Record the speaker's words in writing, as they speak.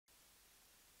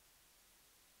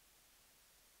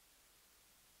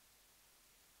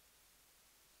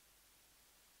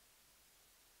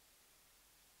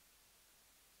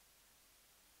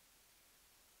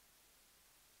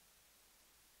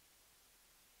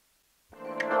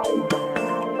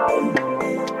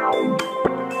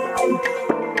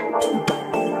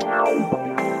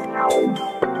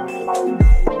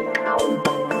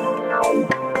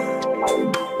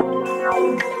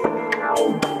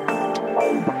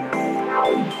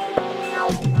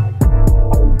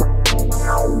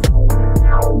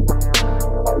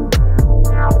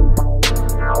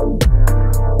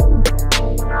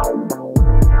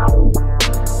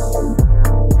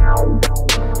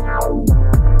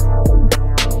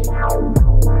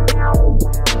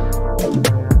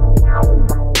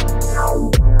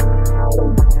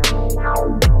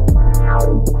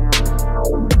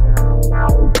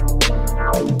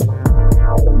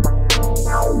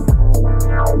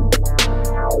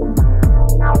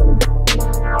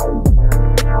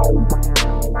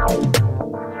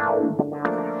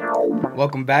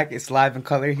Welcome back. It's Live in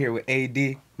Color here with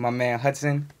AD, my man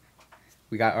Hudson.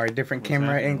 We got our different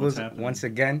camera angles once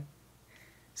again.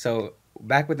 So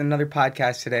back with another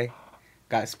podcast today.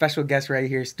 Got a special guest right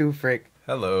here, Stu Frick.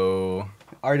 Hello.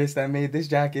 Artist that made this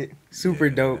jacket. Super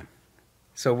dope.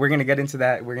 So we're going to get into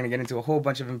that. We're going to get into a whole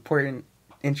bunch of important,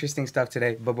 interesting stuff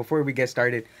today. But before we get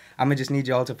started, I'm going to just need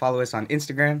you all to follow us on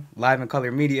Instagram, Live in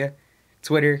Color Media,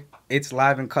 Twitter, it's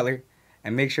Live in Color.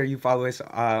 And make sure you follow us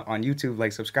on YouTube,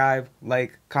 like subscribe,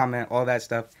 like, comment, all that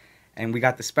stuff. And we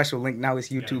got the special link now. It's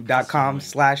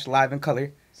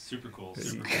youtube.com/liveincolor. Super cool.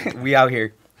 Super cool. We out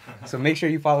here. So make sure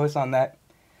you follow us on that.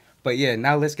 But yeah,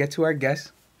 now let's get to our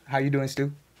guest. How you doing,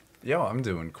 Stu? Yo, I'm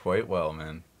doing quite well,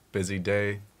 man. Busy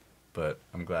day, but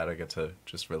I'm glad I get to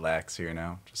just relax here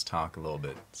now. Just talk a little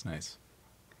bit. It's nice.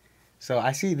 So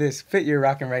I see this fit you're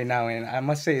rocking right now, and I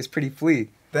must say it's pretty flea.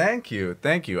 Thank you.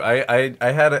 I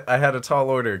had a tall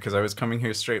order because I was coming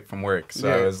here straight from work,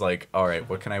 so I was like, all right,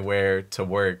 what can I wear to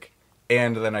work,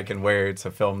 and then I can wear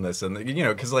to film this, and you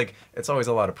know, because like it's always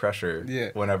a lot of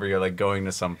pressure whenever you're like going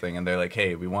to something, and they're like,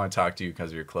 hey, we want to talk to you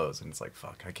because of your clothes, and it's like,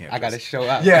 fuck, I can't. I gotta show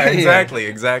up. Yeah,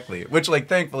 exactly. Which like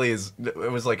thankfully it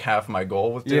was like half my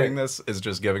goal with doing this is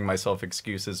just giving myself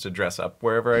excuses to dress up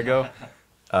wherever I go.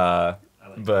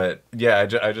 But yeah,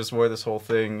 I just wore this whole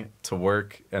thing to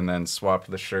work and then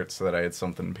swapped the shirt so that I had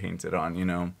something painted on, you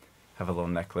know. Have a little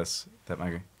necklace that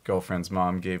my girlfriend's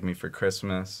mom gave me for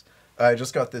Christmas. I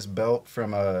just got this belt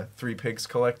from Three Pigs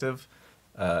Collective.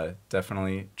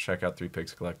 Definitely check out Three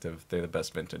Pigs Collective. They're the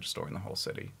best vintage store in the whole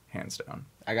city, hands down.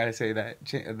 I gotta say that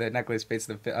the necklace fits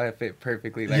the fit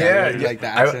perfectly. Like, yeah, I really like the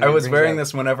accent I was wearing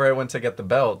this whenever I went to get the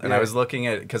belt, and I was looking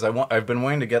at because I've been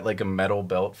wanting to get like a metal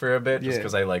belt for a bit, just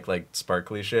because I like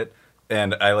sparkly shit.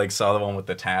 And I like saw the one with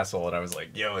the tassel, and I was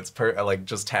like, "Yo, it's like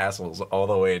just tassels all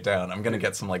the way down." I'm gonna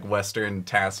get some like Western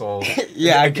tassels.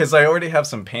 Yeah, because I already have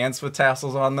some pants with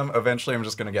tassels on them. Eventually, I'm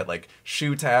just gonna get like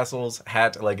shoe tassels,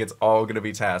 hat. Like it's all gonna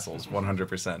be tassels,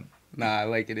 100%. Nah, I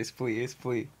like it. It's flea. It's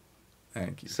flea.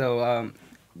 Thank you. So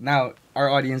now our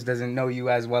audience doesn't know you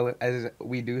as well as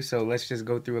we do, so let's just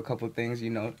go through a couple things. You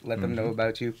know, let them know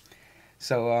about you.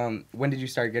 So when did you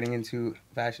start getting into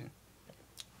fashion?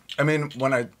 I mean,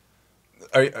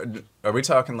 Are we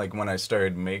talking like when I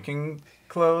started making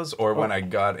clothes or when I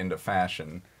got into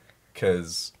fashion?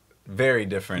 Because very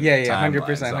different. Yeah,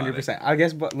 100%. I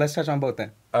guess let's touch on both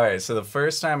then. All right, so the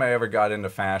first time I ever got into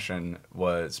fashion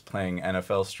was playing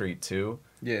NFL Street 2.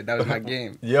 Yeah, that was my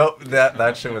game. Yep,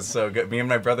 that shit was so good. Me and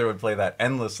my brother would play that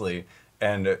endlessly.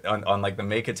 And on like the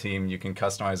Make a Team, you can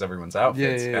customize everyone's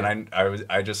outfits. Yeah. And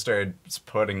I just started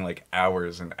putting like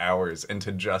hours and hours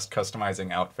into just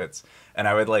customizing outfits. And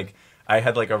I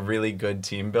had like a really good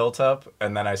team built up,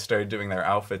 and then I started doing their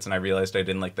outfits, and I realized I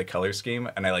didn't like the color scheme,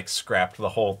 and I like scrapped the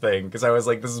whole thing because I was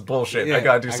like, this is bullshit. Yeah, I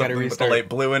gotta do something with the light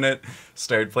blue in it.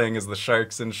 Started playing as the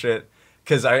Sharks and shit.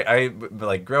 Because I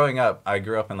like growing up, I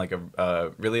grew up in like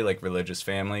a really like religious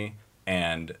family,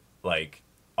 and like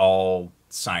all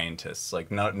scientists. Like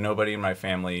nobody in my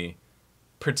family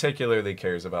particularly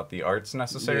cares about the arts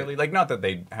necessarily. Yeah. Like not that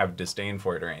they have disdain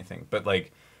for it or anything, but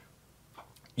like,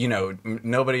 you know,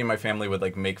 nobody in my family would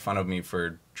like make fun of me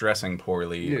for dressing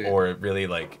poorly or really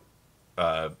like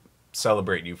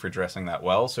celebrate you for dressing that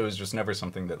well. So it was just never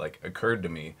something that like occurred to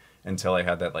me until I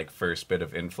had that like first bit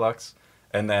of influx.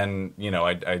 And then, you know,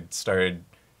 I started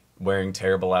wearing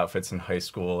terrible outfits in high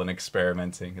school and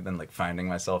experimenting, and then like finding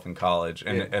myself in college.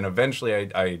 And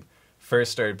eventually I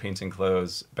first started painting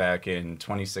clothes back in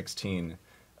 2016.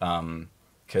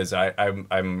 Because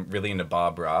I'm really into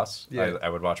Bob Ross. Yeah. I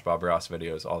would watch Bob Ross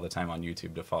videos all the time on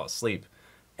YouTube to fall asleep.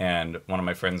 And one of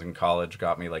my friends in college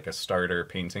got me like a starter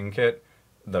painting kit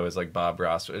that was like Bob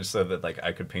Ross, so that like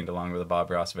I could paint along with a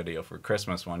Bob Ross video for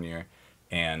Christmas one year.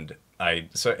 And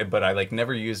but I like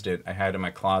never used it. I had it in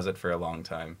my closet for a long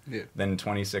time. Yeah. Then in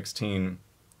 2016,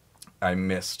 I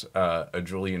missed a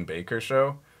Julian Baker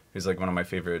show, who's like one of my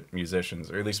favorite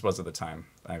musicians, or at least was at the time.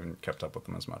 I haven't kept up with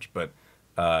them as much, but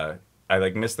I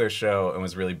like missed their show and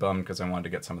was really bummed because I wanted to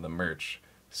get some of the merch.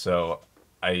 So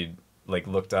I like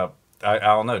looked up, I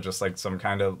don't know, just like some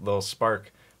kind of little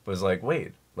spark was like,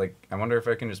 wait, like I wonder if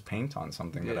I can just paint on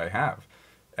something that I have.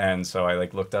 And so I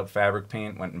like looked up fabric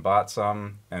paint, went and bought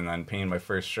some, and then painted my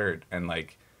first shirt. And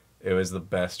like, it was the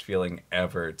best feeling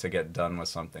ever to get done with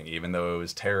something, even though it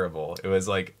was terrible. It was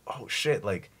like, oh shit,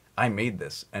 like I made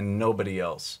this and nobody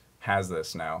else has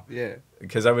this now. Yeah.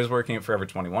 Because I was working at Forever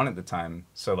 21 at the time,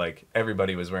 so like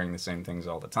everybody was wearing the same things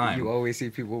all the time. You always see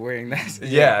people wearing that.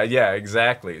 Yeah,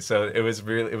 exactly. So it was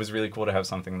really cool to have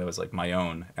something that was like my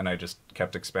own, and I just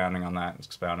kept expounding on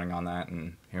that,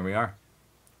 and here we are.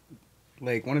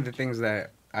 Like one of the things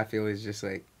that I feel is just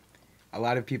like a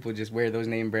lot of people just wear those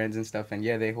name brands and stuff, and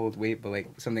yeah, they hold weight, but like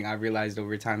something I've realized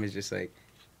over time is just like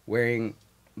wearing,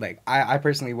 like I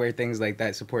personally wear things like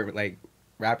that support like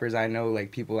rappers I know, like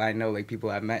people I know, like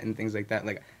people I've met and things like that.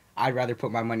 Like I'd rather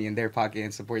put my money in their pocket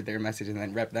and support their message and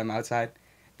then rep them outside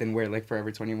than wear like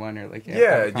Forever 21 or like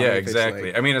exactly.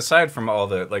 Like, I mean, aside from all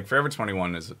the like Forever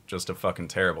 21 is just a fucking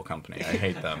terrible company. I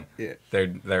hate them. Yeah,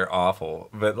 they're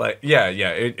awful. But like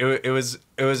it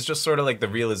was just sort of like the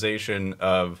realization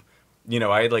of, you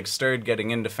know, I had like started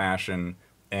getting into fashion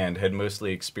and had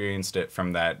mostly experienced it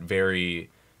from that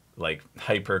very like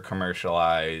hyper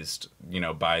commercialized, you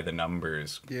know, by the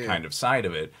numbers kind of side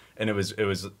of it. And it was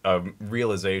a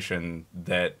realization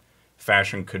that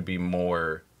fashion could be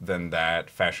more than that.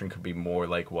 Fashion could be more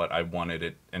like what I wanted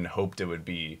it and hoped it would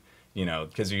be, you know,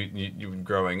 because you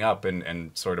growing up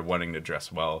and sort of wanting to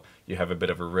dress well, you have a bit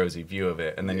of a rosy view of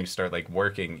it. And then you start like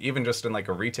working, even just in like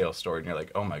a retail store, and you're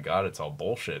like, oh my God, it's all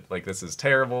bullshit. Like, this is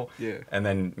terrible. Yeah. And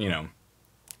then, you know,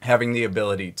 having the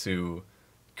ability to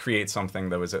create something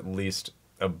that was at least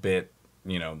a bit,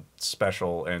 you know,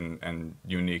 special and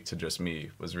unique to just me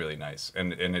was really nice.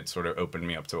 And it sort of opened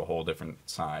me up to a whole different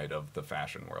side of the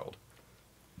fashion world.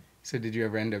 So did you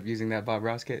ever end up using that Bob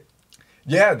Ross kit?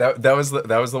 Yeah, that was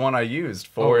the one I used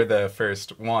for the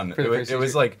first one. It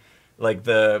was like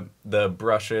the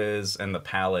brushes and the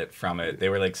palette from it, they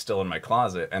were like still in my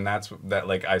closet, and that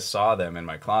like I saw them in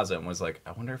my closet and was like,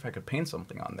 I wonder if I could paint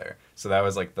something on there. So that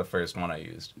was like the first one I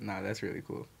used. Nah, that's really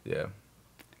cool. Yeah.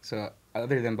 So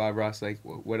other than Bob Ross, like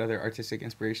what other artistic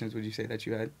inspirations would you say that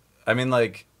you had? I mean,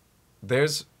 like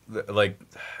there's like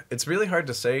it's really hard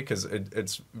to say because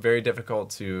it's very difficult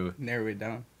to narrow it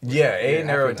down.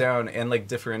 Narrow it down and like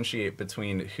differentiate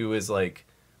between who is like,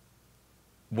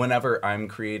 whenever I'm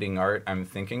creating art, I'm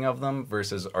thinking of them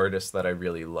versus artists that I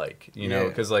really like, you know,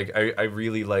 because like I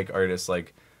really like artists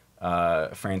like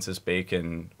Francis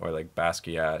Bacon or like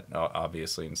Basquiat,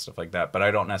 obviously, and stuff like that, but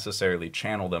I don't necessarily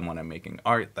channel them when I'm making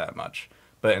art that much.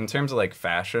 But in terms of like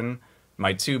fashion,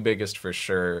 my two biggest for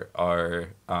sure are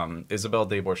Isabelle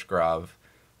Desbourges-Grave,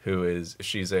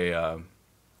 she's a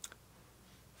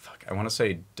I want to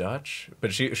say Dutch,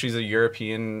 but she's a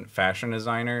European fashion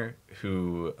designer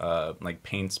who like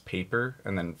paints paper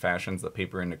and then fashions the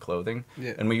paper into clothing.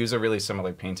 Yeah. And we use a really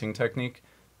similar painting technique.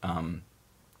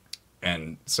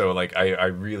 And so like I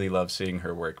really love seeing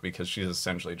her work because she's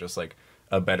essentially just like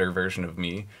a better version of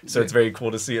me. So it's very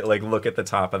cool to see it like look at the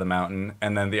top of the mountain.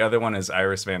 And then the other one is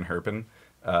Iris van Herpen.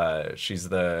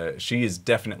 She is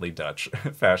definitely Dutch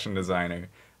fashion designer.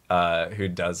 Who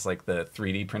does like the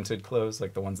 3D printed clothes,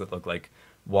 like the ones that look like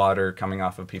water coming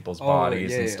off of people's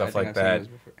bodies and stuff like that.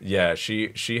 Yeah,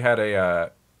 she had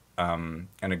an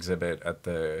exhibit at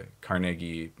the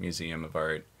Carnegie Museum of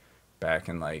Art back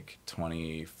in like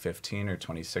 2015 or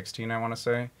 2016, I want to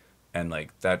say, and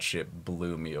like that shit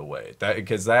blew me away.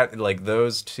 Because like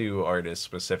those two artists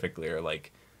specifically are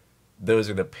like,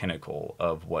 those are the pinnacle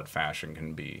of what fashion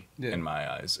can be in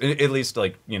my eyes. At least,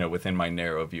 like, you know, within my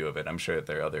narrow view of it. I'm sure that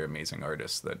there are other amazing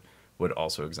artists that would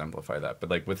also exemplify that. But,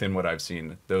 like, within what I've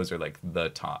seen, those are, like, the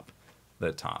top.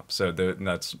 So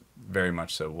that's very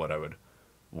much so what I would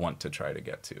want to try to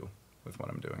get to with what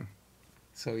I'm doing.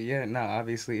 So, yeah, no,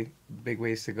 obviously, big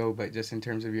ways to go. But just in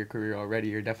terms of your career already,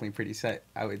 you're definitely pretty set,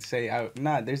 I would say.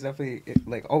 There's definitely,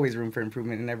 like, always room for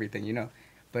improvement in everything, you know.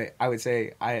 But I would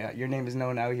say your name is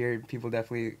known out here. People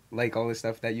definitely like all the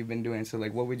stuff that you've been doing. So,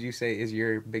 like, what would you say is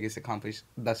your biggest accomplishment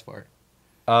thus far?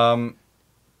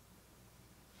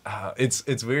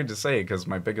 It's weird to say because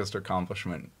my biggest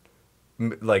accomplishment,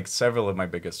 like several of my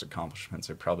biggest accomplishments,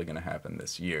 are probably going to happen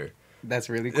this year. That's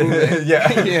really cool.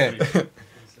 Yeah.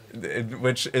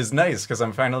 Which is nice because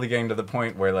I'm finally getting to the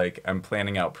point where like I'm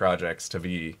planning out projects to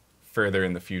be further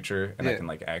in the future, and I can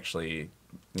like actually,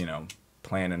 you know,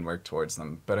 plan and work towards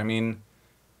them. But I mean,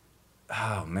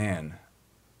 oh man,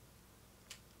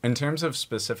 In terms of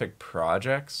specific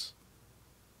projects,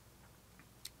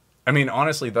 I mean,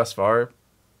 honestly, thus far,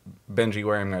 Benji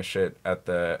wearing my shit at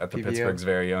the Pittsburgh's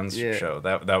very own show,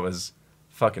 that was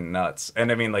fucking nuts.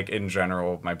 And I mean, like, in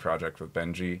general, my project with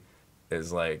Benji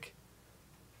is, like,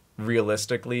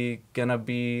 realistically gonna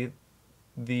be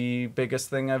the biggest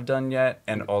thing I've done yet,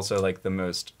 and also, like, the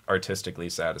most artistically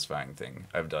satisfying thing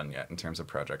I've done yet in terms of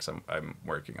projects I'm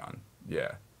working on.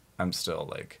 Yeah. I'm still,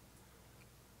 like,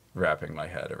 wrapping my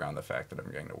head around the fact that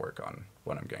I'm going to work on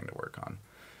what I'm going to work on.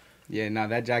 Yeah, no,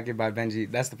 that jacket by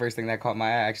Benji, that's the first thing that caught my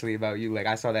eye, actually, about you. Like,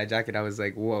 I saw that jacket, I was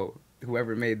like, whoa,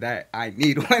 whoever made that, I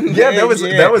need one. Yeah, that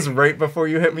was right before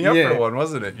you hit me up for one,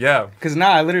 wasn't it? Yeah. Because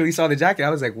now I literally saw the jacket, I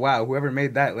was like, wow, whoever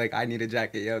made that, like, I need a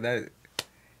jacket, yo.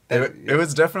 It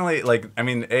was definitely, like, I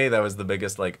mean, that was the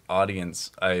biggest, like,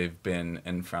 audience I've been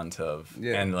in front of.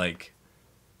 Yeah. And, like,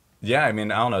 yeah, I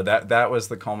mean, I don't know, that was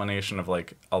the culmination of,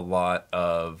 like, a lot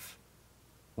of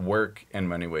work in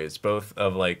many ways, both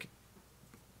of, like,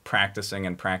 practicing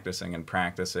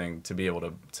to be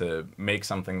able to make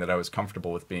something that I was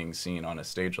comfortable with being seen on a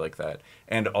stage like that,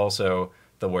 and also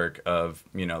the work of,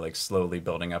 you know, like, slowly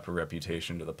building up a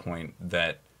reputation to the point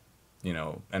that, you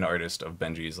know, an artist of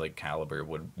Benji's, like, caliber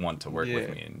would want to work with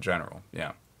me in general.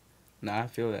 Yeah. Nah, I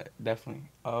feel that, definitely.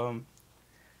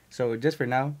 So just for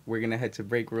now, we're gonna head to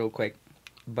break real quick,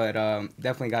 but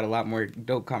definitely got a lot more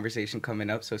dope conversation coming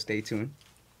up, so stay tuned.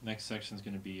 Next section is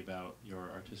going to be about your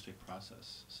artistic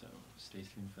process, so stay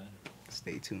tuned for that.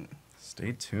 Stay tuned.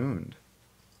 Stay tuned.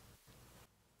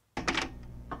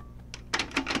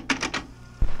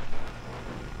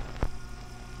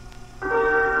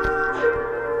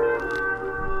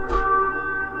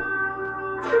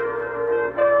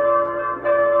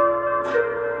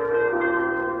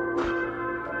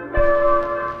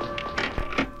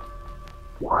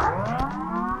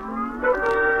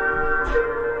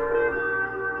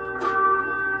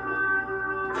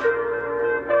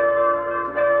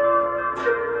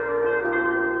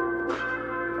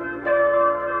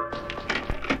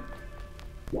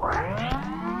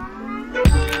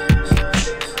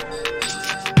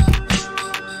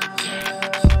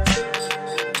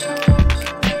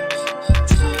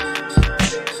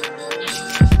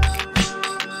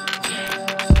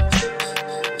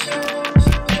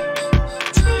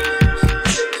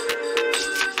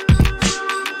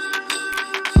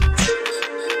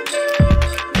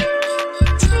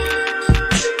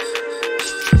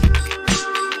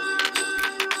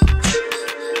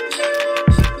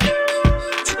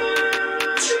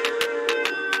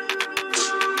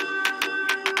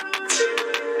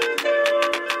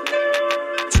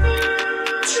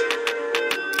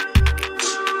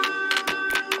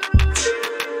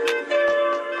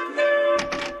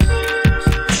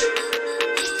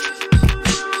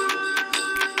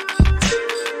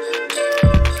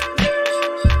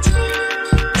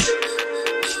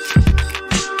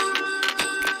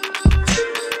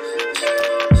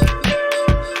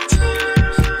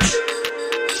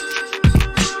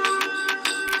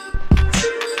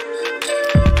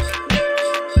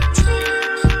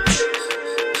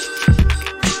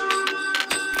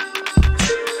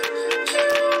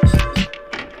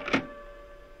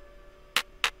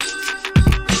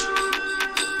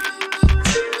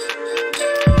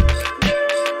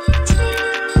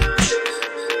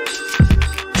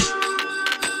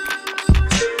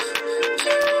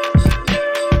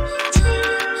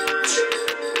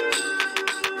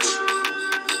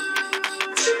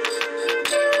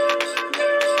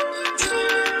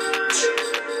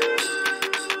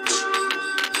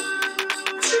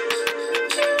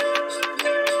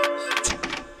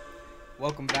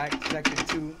 Welcome back, Section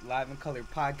 2, LiveInColor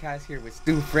podcast here with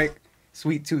Stu Frick,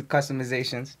 Sweet Tooth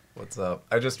Customizations. What's up?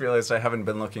 I just realized I haven't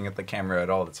been looking at the camera at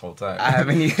all this whole time. I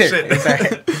haven't either.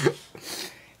 Shit.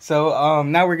 So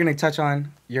now we're going to touch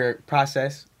on your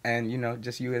process and, you know,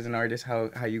 just you as an artist,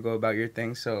 how you go about your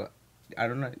thing. So I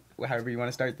don't know, however you want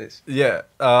to start this. Yeah.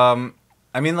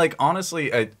 I mean, like,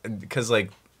 honestly, because,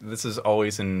 like, this is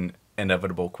always an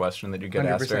inevitable question that you get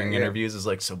asked during interviews is,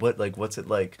 like, so what, like, what's it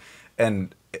like?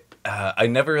 And I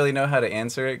never really know how to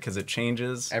answer it because it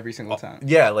changes every single time.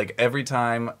 Yeah, like, every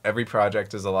time, every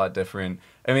project is a lot different.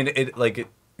 I mean,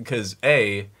 because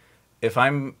if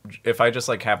I just,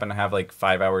 like, happen to have, like,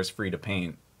 5 hours free to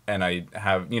paint, and I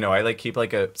have, you know, I, like, keep,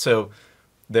 like, so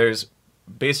there's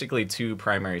basically two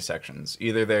primary sections.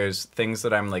 Either there's things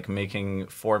that I'm, like, making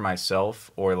for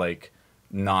myself, or, like,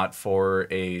 not for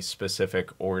a specific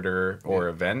order or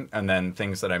event, and then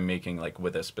things that I'm making, like,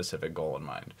 with a specific goal in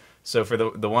mind. So for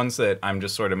the ones that I'm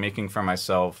just sort of making for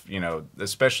myself, you know,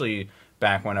 especially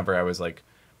back whenever I was, like,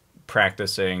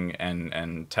 practicing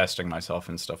and testing myself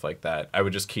and stuff like that, I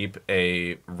would just keep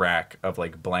a rack of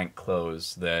like blank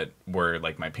clothes that were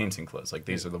like my painting clothes. Like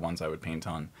these are the ones I would paint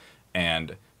on.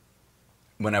 And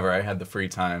whenever I had the free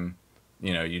time,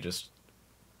 you know, you just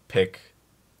pick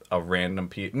a random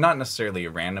piece, not necessarily a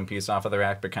random piece off of the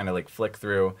rack, but kind of like flick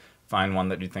through, find one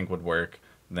that you think would work,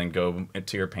 then go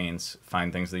to your paints,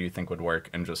 find things that you think would work,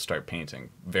 and just start painting.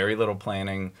 Very little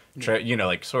planning, you know,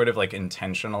 like sort of like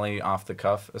intentionally off the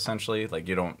cuff, essentially. Like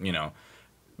you don't, you know,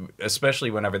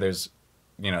 especially whenever there's,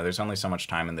 you know, there's only so much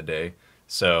time in the day.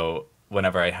 So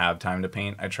whenever I have time to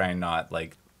paint, I try and not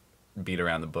like beat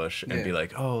around the bush and be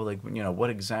like, oh, like, you know, what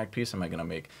exact piece am I going to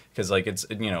make? Because like it's,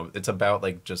 you know, it's about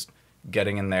like just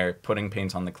getting in there, putting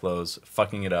paint on the clothes,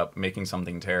 fucking it up, making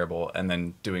something terrible, and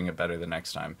then doing it better the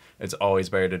next time. It's always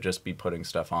better to just be putting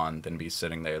stuff on than be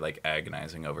sitting there like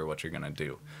agonizing over what you're going to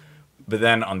do. But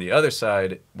then on the other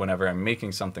side, whenever I'm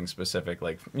making something specific,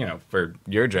 like, you know, for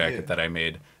your jacket that I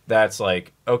made, that's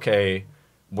like, okay,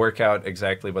 work out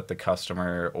exactly what the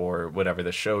customer or whatever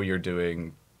the show you're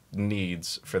doing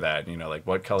needs for that. You know, like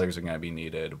what colors are going to be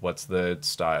needed, what's the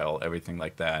style, everything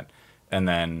like that. And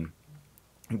then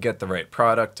get the right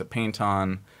product to paint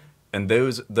on, and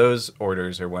those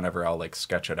orders are whenever I'll like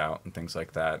sketch it out and things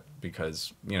like that,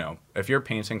 because, you know, if you're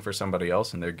painting for somebody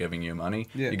else and they're giving you money,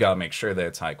 you got to make sure that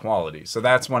it's high quality. So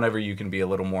that's whenever you can be a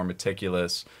little more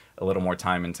meticulous, a little more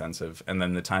time intensive. And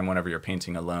then the time whenever you're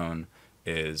painting alone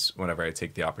is whenever I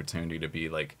take the opportunity to be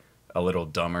like a little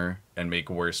dumber and make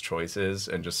worse choices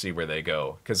and just see where they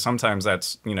go. Because sometimes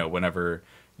that's, you know, whenever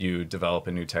you develop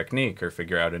a new technique or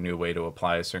figure out a new way to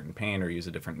apply a certain paint or use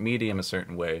a different medium a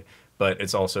certain way, but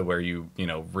it's also where you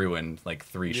know, ruin like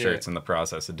 3 shirts in the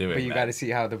process of doing but you that. got to see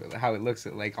how it looks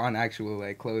like on actual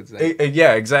like clothes. Like.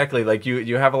 Yeah, exactly. Like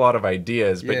you have a lot of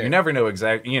ideas, but you never know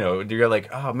exactly, you know, you're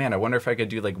like, oh man, I wonder if I could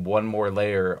do like one more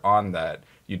layer on that.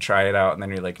 You try it out and then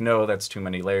you're like, no, that's too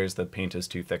many layers. The paint is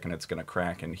too thick and it's going to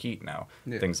crack and heat now.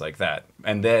 Things like that.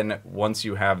 And then once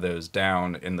you have those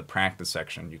down in the practice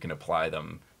section, you can apply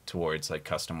them towards like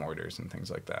custom orders and things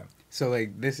like that. So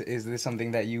like is this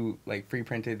something that you like free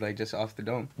printed like just off the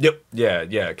dome? Yep. Yeah.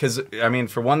 Because I mean,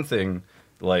 for one thing,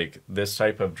 like this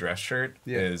type of dress shirt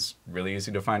is really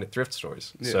easy to find at thrift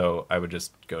stores. So I would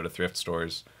just go to thrift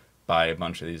stores, buy a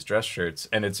bunch of these dress shirts,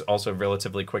 and it's also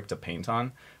relatively quick to paint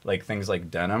on. Like things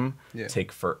like denim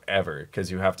take forever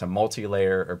because you have to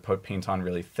multi-layer or put paint on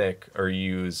really thick or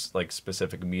use like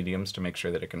specific mediums to make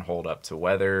sure that it can hold up to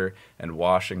weather and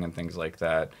washing and things like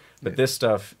that. But this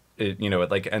stuff, it, you know,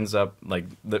 it like ends up like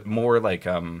the more like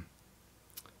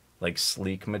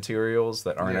sleek materials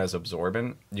that aren't as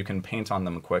absorbent. You can paint on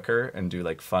them quicker and do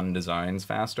like fun designs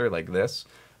faster, like this.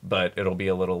 But it'll be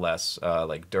a little less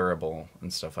like durable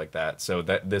and stuff like that. So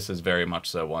this is very much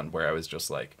so one where I was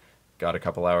just like, got a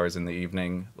couple hours in the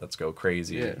evening, let's go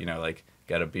crazy, you know, like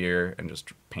get a beer and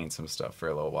just paint some stuff for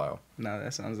a little while. No,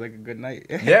 that sounds like a good night.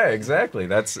 Yeah, exactly.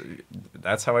 That's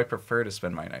how I prefer to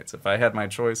spend my nights. If I had my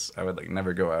choice, I would like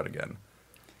never go out again.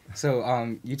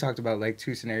 So you talked about like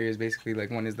 2 scenarios basically,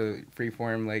 like one is the free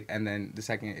form, like, and then the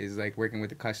second is like working with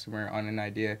the customer on an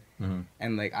idea.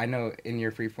 And like I know in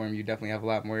your free form you definitely have a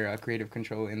lot more creative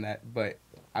control in that, but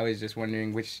I was just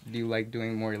wondering, which do you like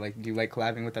doing more? Like, do you like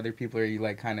collabing with other people, or you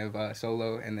like kind of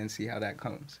solo and then see how that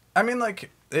comes? I mean,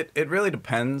 like it really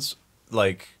depends,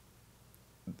 like,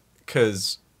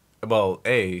 because, well,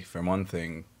 from one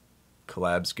thing,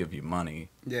 collabs give you money.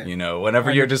 You know,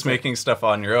 whenever 100%. You're just making stuff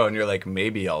on your own, you're like,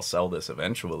 maybe I'll sell this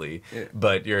eventually.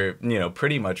 But you're, you know,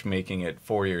 pretty much making it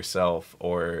for yourself,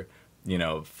 or, you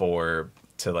know,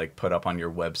 to like put up on your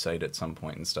website at some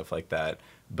point and stuff like that.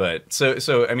 But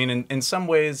so I mean, in some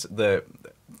ways,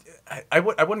 I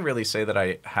wouldn't really say that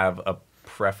I have a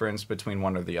preference between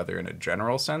one or the other in a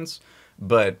general sense,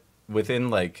 but within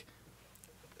like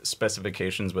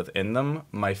specifications within them,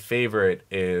 my favorite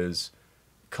is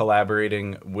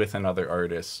collaborating with another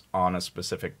artist on a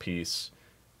specific piece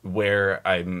where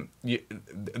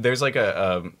there's like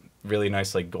a really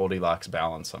nice like Goldilocks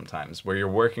balance sometimes where you're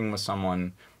working with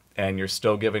someone and you're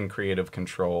still given creative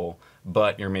control,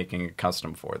 but you're making it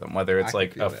custom for them, whether it's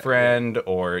like a friend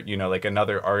or, you know, like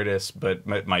another artist. But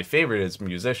my favorite is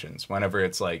musicians, whenever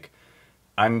it's like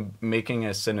I'm making a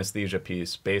synesthesia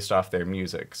piece based off their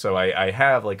music. So I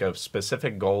have like a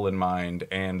specific goal in mind,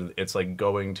 and it's like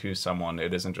going to someone.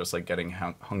 It isn't just like getting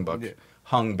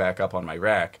hung back up on my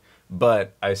rack,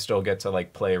 but I still get to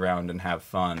like play around and have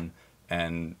fun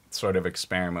and sort of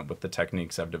experiment with the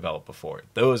techniques I've developed before.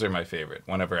 Those are my favorite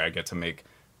whenever I get to make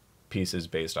pieces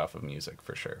based off of music,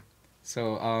 for sure.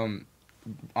 So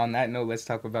on that note, let's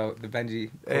talk about the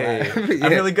Benji. Hey, I'm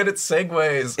really good at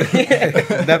segues.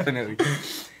 Yeah, definitely.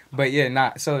 But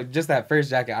yeah, so just that first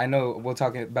jacket. I know we'll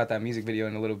talk about that music video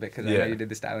in a little bit because I know you did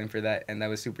the styling for that, and that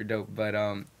was super dope. But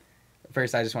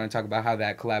first, I just want to talk about how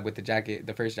that collab with the jacket,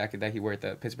 the first jacket that he wore at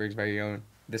the Pittsburgh's very own.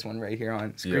 This one right here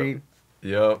on screen.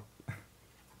 Yep.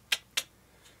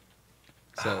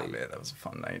 So, oh man, that was a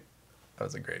fun night. That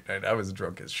was a great night. I was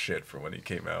drunk as shit for when he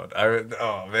came out.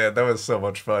 Oh man, that was so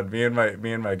much fun. Me and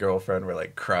my girlfriend were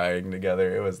like crying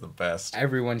together. It was the best.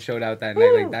 Everyone showed out that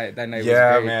night. Like that night was great.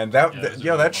 Yeah, man.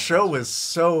 That show was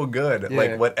so good. Yeah.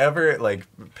 Like whatever, like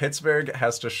Pittsburgh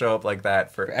has to show up like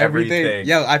that for everything.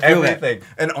 Yeah, I feel everything. That.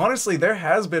 And honestly, there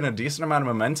has been a decent amount of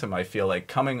momentum, I feel like,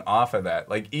 coming off of that.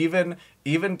 Like even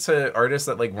to artists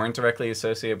that like weren't directly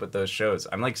associated with those shows.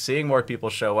 I'm like seeing more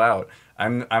people show out.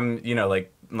 I'm you know,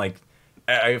 like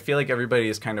I feel like everybody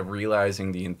is kind of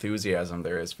realizing the enthusiasm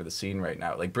there is for the scene right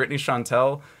now. Like Brittany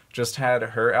Chantel just had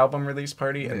her album release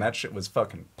party, and that shit was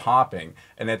fucking popping.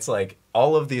 And it's like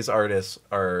all of these artists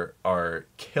are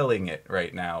killing it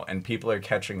right now, and people are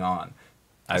catching on.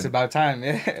 It's about time,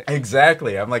 yeah.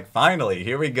 Exactly. I'm like, finally,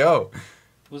 here we go.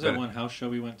 What was that one house show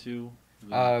we went to?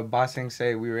 Bossing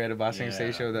Say. We were at a Bossing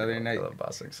Say show the other night. I love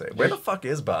Bossing Say. Where the fuck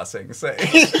is Bossing Say?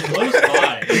 Close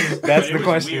by. That's the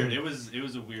question. Weird. It was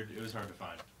hard to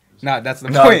find. No, that's the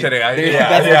point. No, I'm kidding.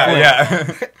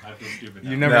 Yeah. I feel stupid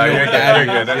now. You never know.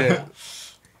 You're good. Yeah.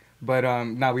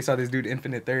 But we saw this dude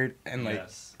Infinite Third, and like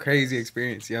crazy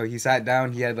experience. Yo, he sat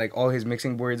down, he had like all his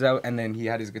mixing boards out, and then he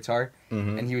had his guitar,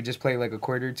 and he would just play like a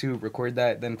chord or two, record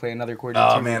that, then play another chord or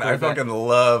two. Oh man, I fucking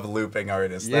love looping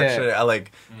artists. That shit, I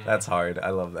like. That's hard. I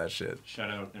love that shit.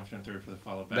 Shout out Infinite Third for the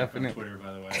follow back on Twitter,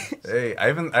 by the way. Hey, I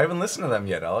haven't listened to them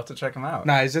yet. I'll have to check them out.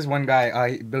 Nah, it's just one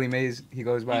guy, Billy Mays. He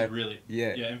goes by. He's really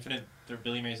Infinite.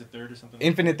 Billy Mays the Third or something.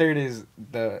 Infinite Third is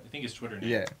the. I think his Twitter name.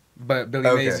 Yeah. But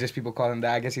Billy Mays, just people call him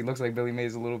that. I guess he looks like Billy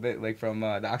Mays a little bit, like from the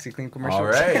OxyClean commercial. All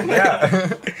right, yeah.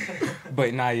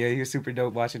 But he was super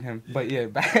dope watching him. But yeah,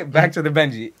 back to the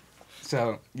Benji.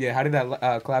 So yeah, how did that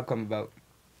collab come about?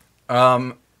 I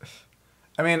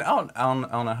mean, I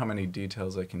don't know how many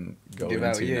details I can go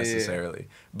into necessarily,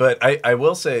 but I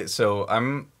will say, so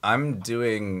I'm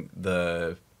doing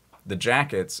the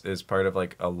jackets as part of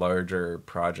like a larger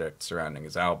project surrounding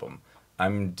his album.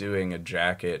 I'm doing a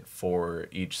jacket for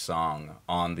each song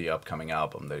on the upcoming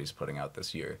album that he's putting out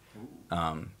this year.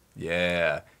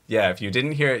 Yeah. If you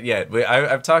didn't hear it yet,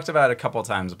 I've talked about it a couple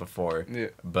times before. Yeah.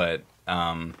 But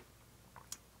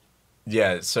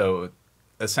so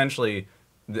essentially,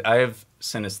 I have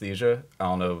synesthesia. I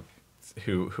don't know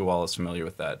who all is familiar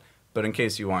with that, but in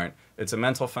case you aren't, it's a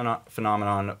mental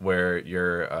phenomenon where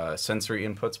your sensory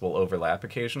inputs will overlap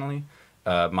occasionally.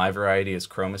 My variety is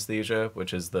chromesthesia,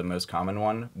 which is the most common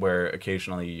one, where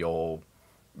occasionally you'll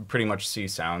pretty much see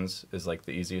sounds is like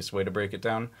the easiest way to break it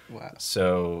down. Wow.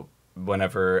 So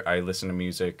whenever I listen to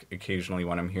music, occasionally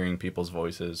when I'm hearing people's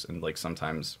voices and like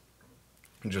sometimes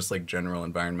just like general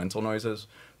environmental noises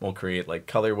will create like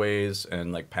colorways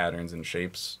and like patterns and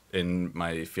shapes in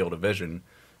my field of vision.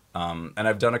 And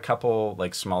I've done a couple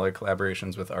like smaller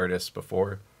collaborations with artists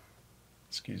before.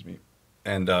 Excuse me.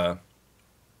 And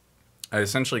I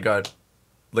essentially got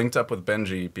linked up with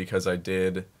Benji because I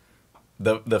did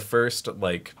the first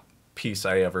like piece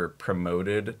I ever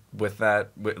promoted with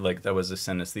that, like that was a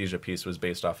synesthesia piece, was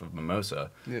based off of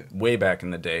Mimosa way back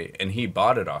in the day, and he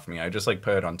bought it off me. I just like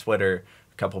put it on Twitter.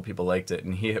 A couple people liked it,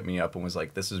 and he hit me up and was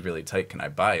like, "This is really tight. Can I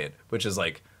buy it?" Which is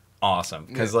like awesome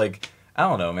because like I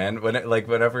don't know, man.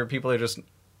 Whenever people are just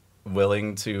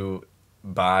willing to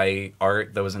buy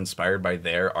art that was inspired by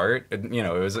their art, and, you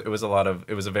know, it was a lot of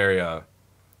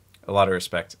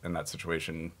respect in that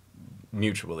situation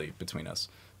mutually between us.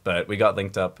 But we got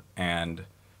linked up and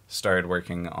started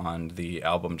working on the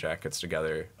album jackets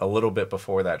together a little bit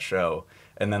before that show.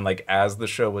 And then like as the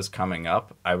show was coming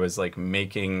up, I was like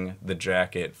making the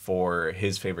jacket for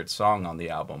his favorite song on the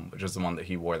album, which is the one that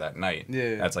he wore that night.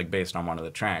 Yeah. That's like based on one of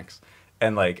the tracks.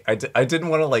 And like I didn't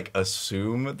want to like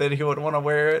assume that he would want to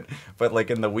wear it, but like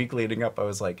in the week leading up, I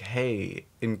was like, hey,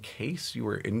 in case you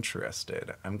were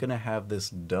interested, I'm gonna have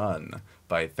this done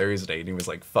by Thursday. And he was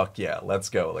like, fuck yeah, let's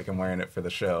go. Like I'm wearing it for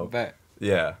the show. Bet.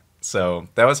 Yeah. So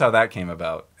that was how that came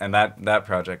about, and that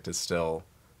project is still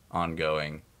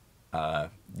ongoing.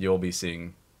 You'll be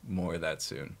seeing more of that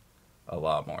soon, a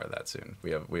lot more of that soon.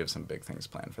 We have some big things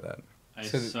planned for that. I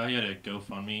saw you had a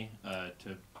GoFundMe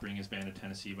to bring his band to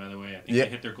Tennessee, by the way. I think they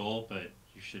hit their goal, but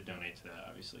you should donate to that,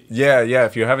 obviously. Yeah.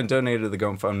 If you haven't donated to the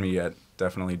GoFundMe yet,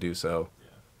 definitely do so. Yeah.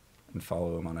 And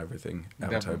follow him on everything.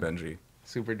 Avatar Benji.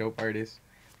 Super dope artist.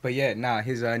 But yeah,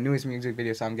 his newest music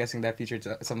video, so I'm guessing that featured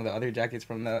some of the other jackets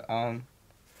from the...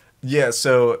 Yeah,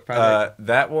 so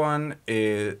that one,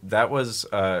 that was...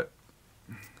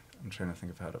 I'm trying to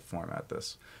think of how to format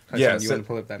this. Yeah, you want to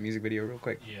pull up that music video real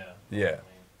quick? Yeah.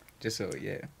 Just so,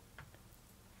 yeah.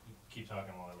 Keep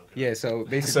talking while I look at it. Yeah, so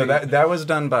basically... So that was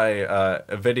done by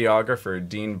a videographer,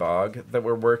 Dean Bogg, that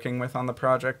we're working with on the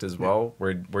project as well.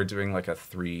 We're doing like a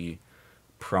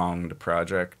 3-pronged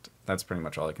project. That's pretty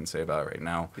much all I can say about it right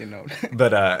now. You know.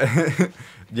 But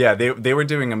yeah, they were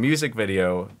doing a music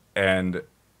video, and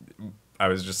I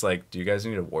was just like, do you guys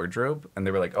need a wardrobe? And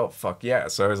they were like, oh, fuck yeah.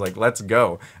 So I was like, let's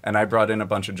go. And I brought in a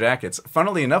bunch of jackets.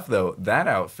 Funnily enough, though, that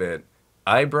outfit,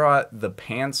 I brought the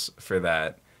pants for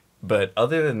that. But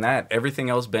other than that, everything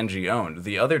else Benji owned.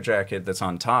 The other jacket that's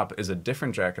on top is a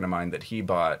different jacket of mine that he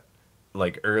bought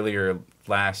like earlier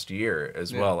last year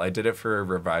as well. I did it for a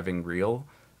Reviving Real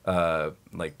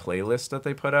like playlist that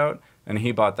they put out, and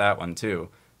he bought that one too.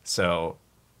 So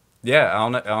yeah, I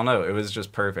don't know. It was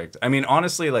just perfect. I mean,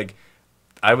 honestly, like,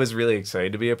 I was really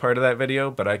excited to be a part of that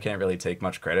video, but I can't really take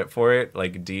much credit for it.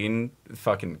 Like, Dean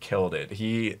fucking killed it.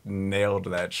 He nailed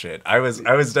that shit. I was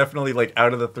definitely, like,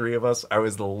 out of the 3 of us, I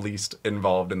was the least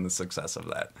involved in the success of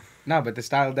that. No, but the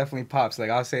style definitely pops.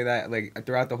 Like, I'll say that, like,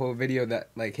 throughout the whole video, that,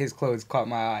 like, his clothes caught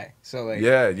my eye. So, like,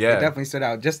 yeah. It definitely stood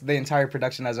out. Just the entire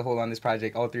production as a whole on this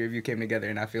project, all 3 of you came together,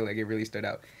 and I feel like it really stood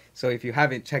out. So if you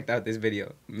haven't checked out this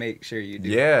video, make sure you do.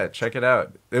 Yeah, check it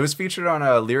out. It was featured on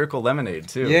Lyrical Lemonade,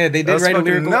 too. Yeah, they did write a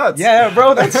lyrical... nuts. Yeah,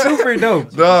 bro, that's super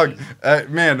dope. Dog,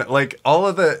 man, like, all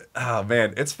of the... Oh,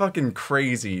 man, it's fucking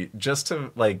crazy. Just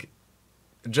to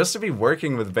be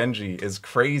working with Benji is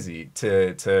crazy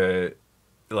to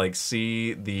like,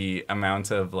 see the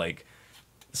amount of, like,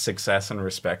 success and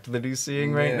respect that he's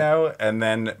seeing right now, and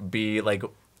then be, like,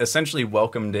 essentially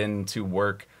welcomed in to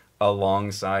work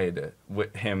alongside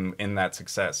with him in that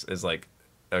success is like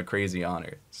a crazy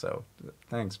honor. So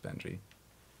thanks, Benji.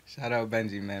 Shout out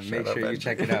Benji, man. Make sure you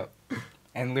check it out.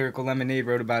 And Lyrical Lemonade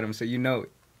wrote about him, so you know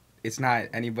it's not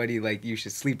anybody like you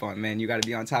should sleep on, man. You got to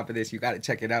be on top of this. You got to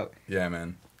check it out. Yeah,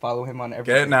 man. Follow him on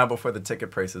everything. Get it now before the ticket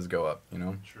prices go up, you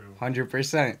know? True.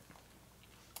 100%.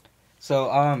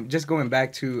 So just going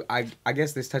back to, I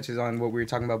guess this touches on what we were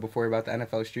talking about before about the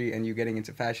NFL street and you getting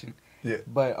into fashion. Yeah.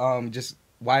 But just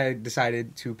why I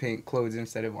decided to paint clothes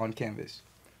instead of on canvas.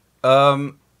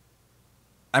 I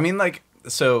mean, like,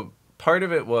 so part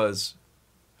of it was,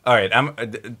 all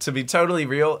right, to be totally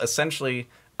real, essentially,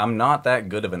 I'm not that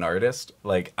good of an artist.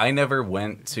 Like, I never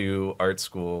went to art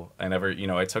school. I never,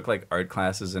 I took, like, art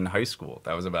classes in high school.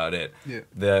 That was about it. Yeah.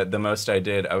 The most I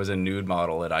did, I was a nude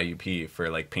model at IUP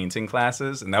for, like, painting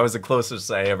classes, and that was the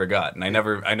closest I ever got. And I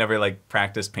never like,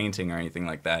 practiced painting or anything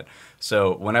like that.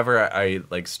 So whenever I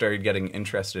like, started getting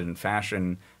interested in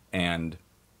fashion and,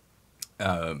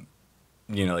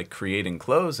 like, creating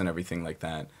clothes and everything like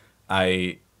that,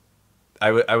 I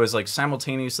was like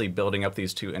simultaneously building up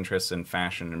these 2 interests in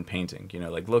fashion and painting,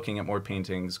 like looking at more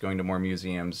paintings, going to more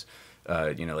museums,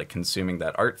 like consuming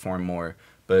that art form more,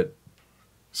 but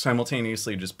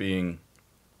simultaneously just being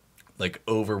like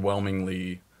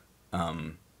overwhelmingly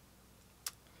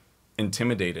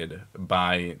intimidated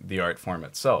by the art form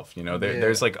itself.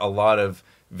 There's like a lot of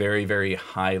very, very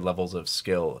high levels of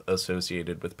skill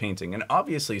associated with painting. And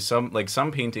obviously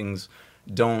some paintings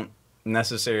don't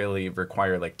necessarily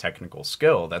require like technical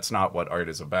skill. That's not what art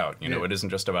is about. It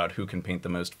isn't just about who can paint the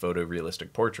most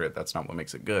photorealistic portrait. That's not what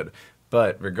makes it good.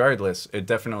 But regardless, it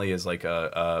definitely is like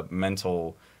a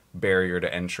mental barrier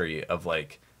to entry of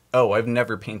like, oh, I've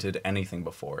never painted anything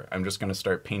before. I'm just going to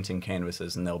start painting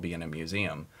canvases and they'll be in a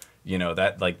museum.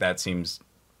 That seems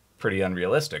pretty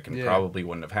unrealistic and probably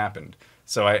wouldn't have happened.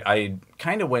 So I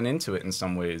kind of went into it in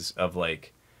some ways of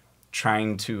like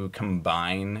trying to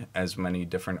combine as many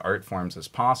different art forms as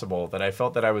possible that I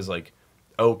felt that I was like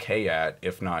okay at,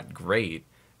 if not great.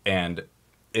 And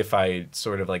if I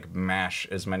sort of like mash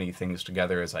as many things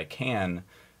together as I can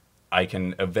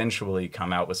eventually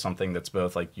come out with something that's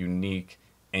both like unique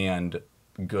and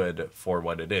good for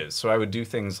what it is. So I would do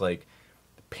things like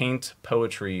paint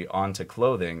poetry onto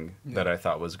clothing that I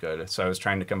thought was good. So I was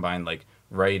trying to combine like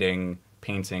writing,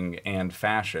 painting, and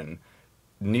fashion.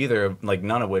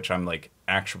 None of which I'm like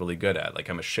actually good at. Like,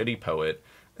 I'm a shitty poet.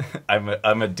 I'm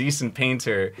a decent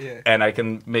painter, and I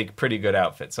can make pretty good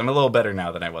outfits. I'm a little better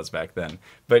now than I was back then.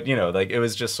 But it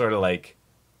was just sort of like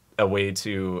a way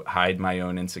to hide my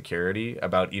own insecurity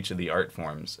about each of the art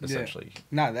forms, essentially.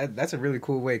 No, that's a really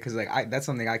cool way, because that's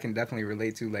something I can definitely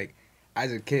relate to. Like,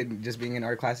 as a kid, just being in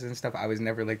art classes and stuff, I was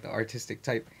never like the artistic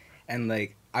type, and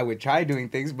like I would try doing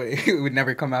things, but it would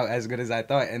never come out as good as I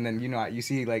thought. And then you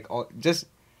see like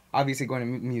obviously going to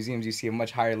museums, you see a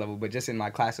much higher level, but just in my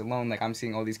class alone, like, I'm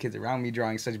seeing all these kids around me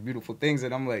drawing such beautiful things,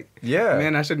 and I'm like, yeah,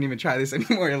 man, I shouldn't even try this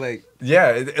anymore. Like,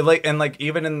 yeah, like, and like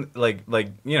even in like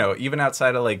you know, even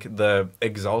outside of like the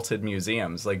exalted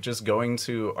museums, like just going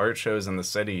to art shows in the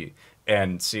city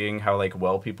and seeing how like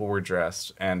well people were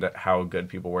dressed and how good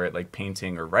people were at like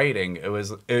painting or writing,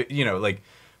 you know, like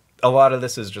a lot of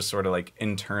this is just sort of like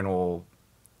internal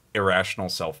irrational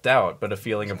self-doubt, but a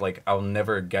feeling of like I'll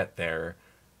never get there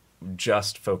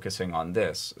just focusing on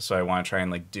this. So I want to try and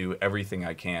like do everything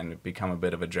I can, become a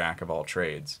bit of a jack of all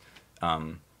trades.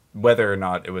 Whether or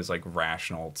not it was like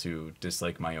rational to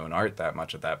dislike my own art that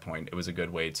much at that point, it was a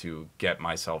good way to get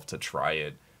myself to try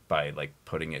it by like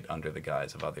putting it under the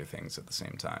guise of other things at the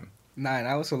same time. Nah, and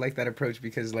I also like that approach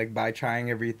because, like, by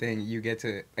trying everything, you get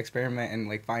to experiment and,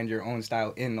 like, find your own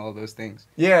style in all those things.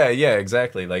 Yeah,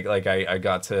 exactly. Like I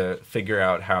got to figure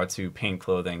out how to paint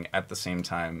clothing at the same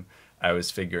time I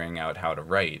was figuring out how to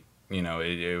write. You know,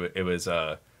 it was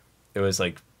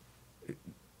like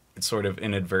sort of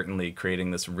inadvertently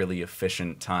creating this really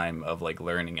efficient time of like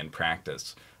learning and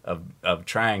practice of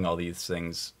trying all these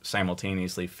things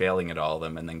simultaneously, failing at all of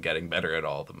them, and then getting better at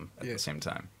all of them at the same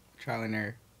time. Trial and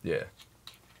error. Yeah.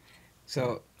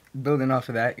 So building off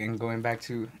of that and going back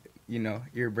to, you know,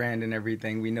 your brand and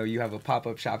everything, we know you have a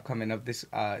pop-up shop coming up this,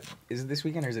 is it this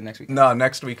weekend or is it next weekend? No,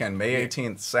 next weekend, May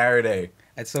 18th, Saturday.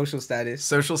 At Social Status.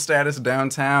 Social Status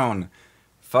downtown.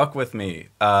 Fuck with me.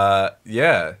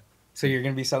 Yeah. So you're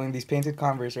going to be selling these painted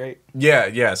Converse, right?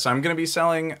 Yeah. So I'm going to be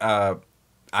selling, I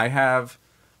have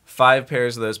 5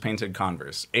 pairs of those painted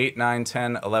Converse, 8, 9,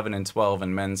 10, 11, and 12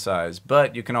 in men's size.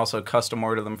 But you can also custom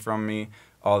order them from me,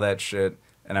 all that shit.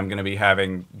 And I'm going to be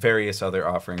having various other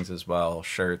offerings as well,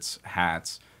 shirts,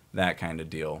 hats, that kind of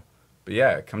deal. But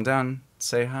yeah, come down,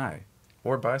 say hi,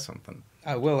 or buy something.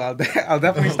 I will. I'll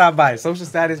definitely stop by. Social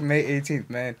Status, May 18th,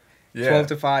 man. Yeah. 12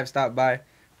 to 5, stop by.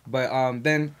 But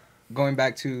then going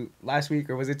back to last week,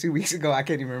 or was it 2 weeks ago? I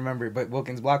can't even remember. But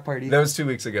Wilkins Block Party. That was 2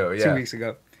 weeks ago, yeah. 2 weeks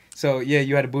ago. So, yeah,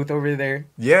 you had a booth over there.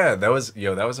 Yeah, that was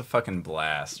a fucking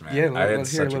blast, man. Yeah,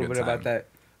 let's hear a little bit about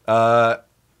that.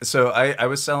 So I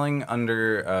was selling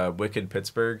under Wicked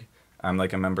Pittsburgh. I'm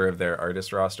like a member of their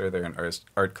artist roster. They're an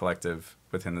art collective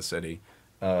within the city.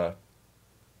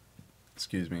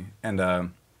 Excuse me.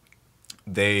 And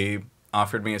they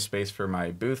offered me a space for my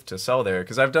booth to sell there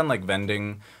because I've done like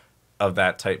vending of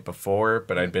that type before,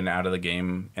 but I'd been out of the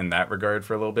game in that regard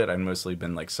for a little bit. I'd mostly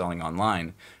been like selling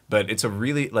online. But it's a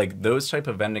really like those type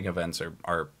of vending events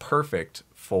are perfect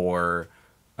for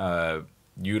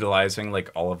utilizing like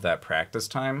all of that practice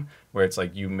time where it's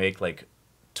like you make like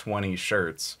 20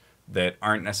 shirts that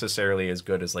aren't necessarily as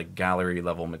good as like gallery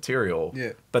level material,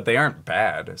 but they aren't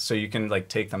bad. So you can like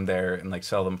take them there and like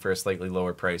sell them for a slightly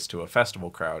lower price to a festival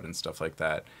crowd and stuff like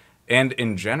that. And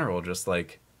in general, just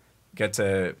like get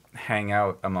to hang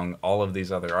out among all of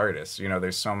these other artists. You know,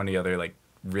 there's so many other like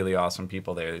really awesome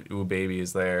people there. Ooh Baby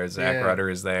is there, Zach Rutter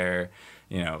is there,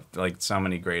 you know, like so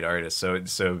many great artists.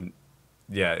 So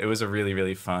yeah, it was a really,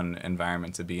 really fun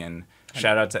environment to be in.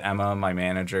 Shout out to Emma, my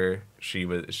manager.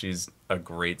 She's a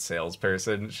great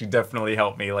salesperson. She definitely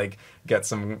helped me like get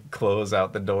some clothes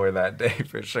out the door that day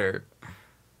for sure.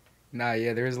 Nah,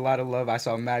 yeah, there was a lot of love. I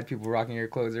saw mad people rocking your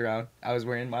clothes around. I was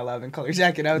wearing my LiveInColor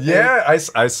jacket out there. Yeah,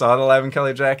 I saw the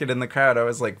LiveInColor jacket in the crowd. I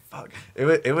was like, fuck.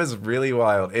 It was really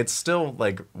wild. It's still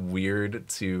like weird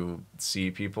to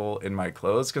see people in my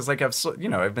clothes because like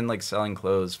I've been like selling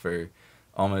clothes for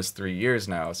almost 3 years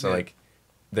now. So like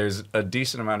there's a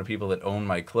decent amount of people that own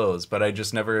my clothes, but I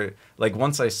just never, like,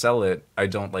 once I sell it, I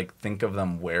don't, like, think of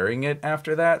them wearing it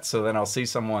after that. So then I'll see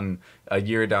someone a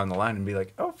year down the line and be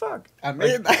like, oh, fuck. I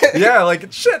made that. Yeah,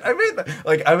 like, shit, I made that.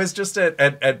 Like, I was just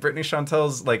at Brittany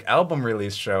Chantel's, like, album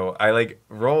release show. I, like,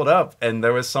 rolled up, and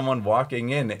there was someone walking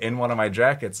in one of my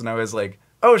jackets, and I was like,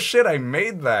 oh, shit, I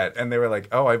made that. And they were like,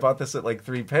 oh, I bought this at, like,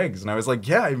 3 Pigs. And I was like,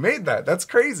 yeah, I made that. That's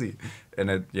crazy.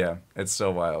 And it's so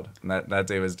wild. And that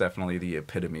day was definitely the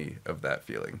epitome of that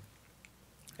feeling.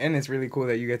 And it's really cool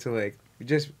that you get to, like,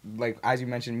 just, like, as you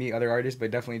mentioned, meet other artists, but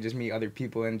definitely just meet other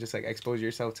people and just, like, expose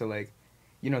yourself to, like,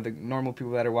 you know, the normal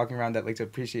people that are walking around that like to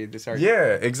appreciate this art.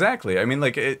 Yeah, exactly. I mean,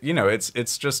 like,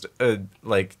 it's just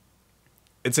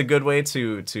it's a good way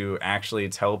to actually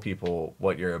tell people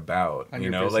what you're about. 100%. You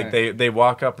know, like they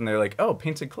walk up and they're like, oh,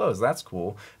 painted clothes, that's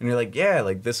cool. And you're like, yeah,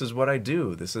 like this is what I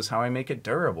do. This is how I make it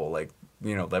durable. Like,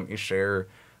 you know, let me share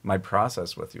my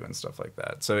process with you and stuff like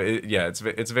that. So it's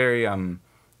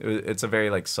a very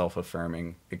like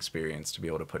self-affirming experience to be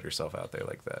able to put yourself out there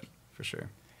like that, for sure.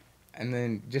 And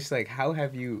then just like, how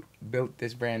have you built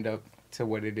this brand up to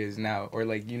what it is now, or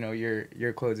like, you know,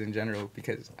 your clothes in general?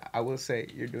 Because I will say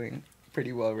you're doing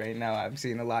pretty well right now. I'm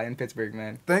seeing a lot in Pittsburgh,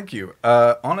 man. Thank you.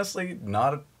 Honestly,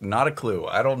 not a clue.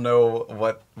 I don't know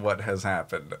what has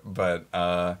happened, but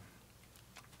I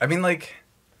mean, like,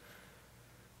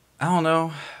 I don't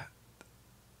know.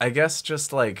 I guess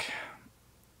just like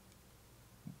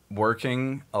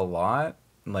working a lot.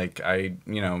 Like I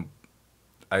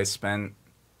spent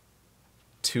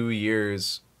 2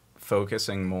 years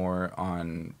focusing more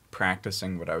on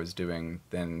practicing what I was doing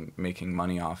than making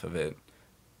money off of it.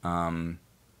 One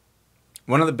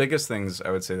of the biggest things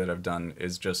I would say that I've done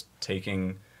is just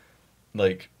taking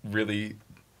like really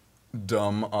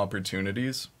dumb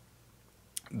opportunities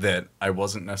that I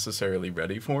wasn't necessarily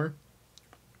ready for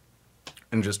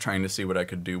and just trying to see what I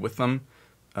could do with them.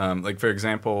 Like, for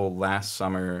example, last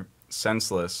summer,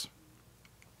 Senseless,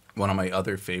 one of my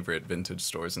other favorite vintage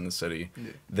stores in the city,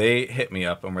 they hit me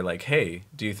up and were like, hey,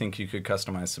 do you think you could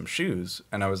customize some shoes?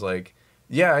 And I was like,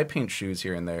 yeah, I paint shoes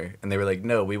here and there. And they were like,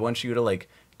 no, we want you to like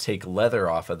take leather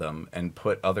off of them and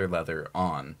put other leather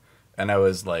on. And I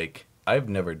was like, I've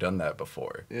never done that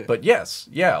before. Yeah. But yes,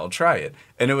 yeah, I'll try it.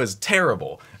 And it was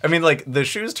terrible. I mean, like, the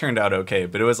shoes turned out okay,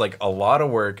 but it was like a lot of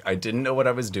work. I didn't know what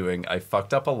I was doing. I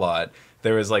fucked up a lot.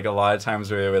 There was like a lot of times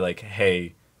where they were like,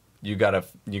 hey, you gotta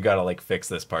like fix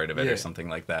this part of it or something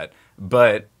like that.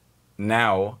 But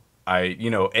now I,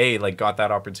 like got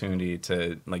that opportunity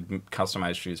to like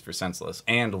customize shoes for Senseless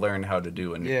and learn how to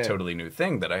do a totally new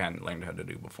thing that I hadn't learned how to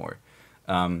do before.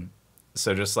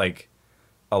 So just like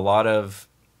a lot of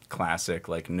classic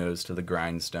like nose to the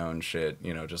grindstone shit,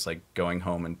 just like going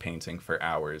home and painting for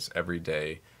hours every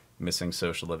day, missing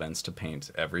social events to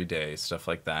paint every day, stuff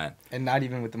like that. And not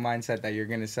even with the mindset that you're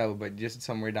going to sell, but just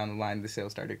somewhere down the line, the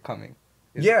sales started coming.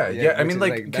 Yeah. I mean,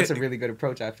 like that's a really good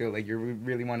approach. I feel like you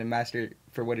really want to master it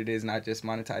for what it is, not just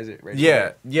monetize it. Right.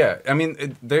 Yeah. I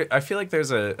mean, I feel like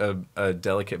there's a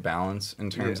delicate balance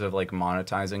in terms of like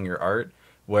monetizing your art,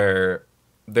 where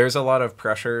there's a lot of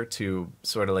pressure to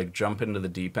sort of like jump into the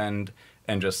deep end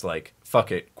and just like,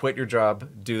 fuck it, quit your job,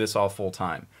 do this all full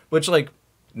time. Which like,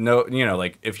 no,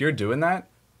 like if you're doing that,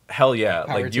 hell yeah,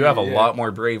 power like you have a lot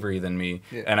more bravery than me,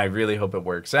 and I really hope it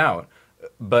works out.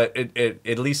 But it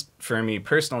at least for me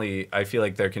personally, I feel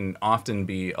like there can often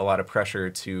be a lot of pressure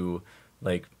to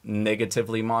like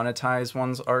negatively monetize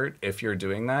one's art if you're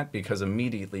doing that, because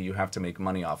immediately you have to make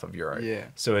money off of your art. Yeah.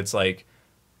 So it's like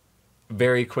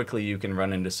very quickly you can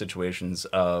run into situations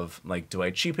of like, do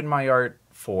I cheapen my art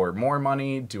for more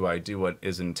money? Do I do what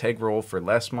is integral for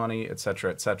less money, et cetera,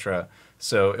 et cetera?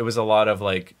 So it was a lot of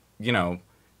like,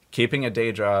 keeping a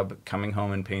day job, coming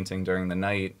home and painting during the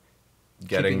night,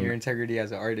 keeping your integrity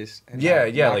as an artist. And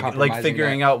like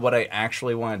figuring out what I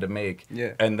actually wanted to make.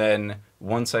 Yeah. And then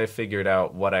once I figured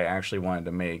out what I actually wanted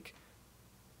to make,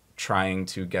 trying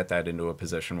to get that into a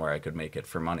position where I could make it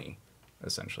for money,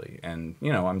 essentially. And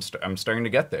I'm starting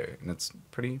to get there, and it's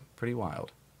pretty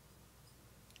wild.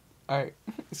 All right.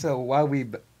 So while we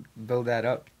build that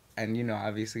up, and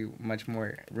obviously much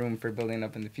more room for building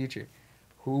up in the future,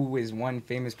 who is one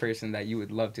famous person that you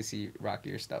would love to see rock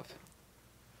your stuff?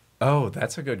 Oh,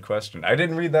 that's a good question. I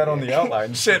didn't read that on the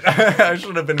outline. Shit, I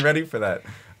should have been ready for that.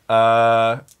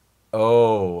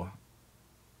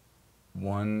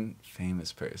 One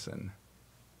famous person.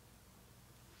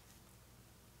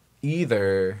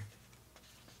 Either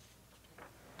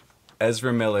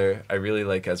Ezra Miller. I really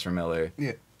like Ezra Miller.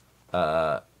 Yeah.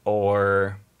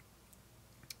 Or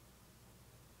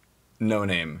No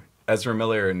Name. Ezra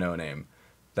Miller or No Name.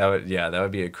 That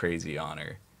would be a crazy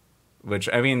honor. Which,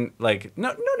 I mean, like,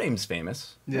 No Name's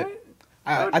famous. Yeah. Right?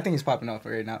 I think he's popping off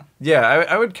right now. Yeah,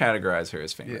 I would categorize her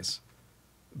as famous.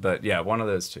 Yeah. But yeah, one of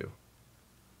those two.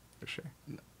 For sure.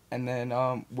 And then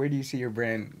where do you see your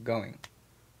brand going?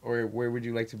 Or where would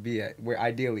you like to be at? Where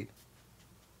ideally?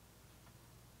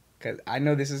 Because I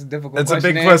know this is a difficult question. It's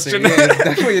a big question. Yeah, it's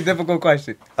definitely a difficult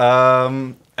question.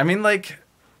 I mean, like,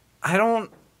 I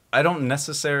don't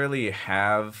necessarily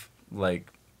have,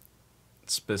 like,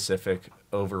 specific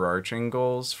overarching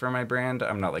goals for my brand.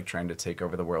 I'm not like trying to take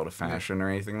over the world of fashion or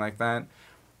anything like that.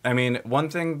 I mean, one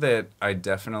thing that I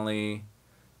definitely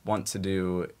want to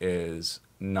do is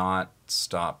not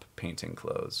stop painting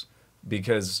clothes,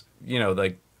 because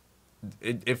like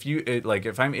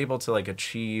if I'm able to like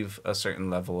achieve a certain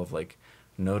level of like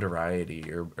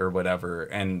notoriety or whatever,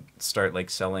 and start like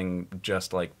selling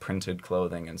just like printed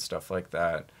clothing and stuff like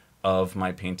that of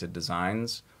my painted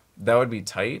designs, that would be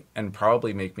tight and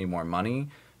probably make me more money.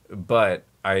 But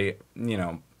I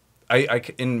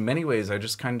in many ways, I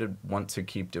just kind of want to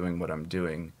keep doing what I'm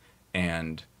doing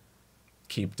and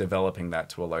keep developing that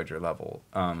to a larger level.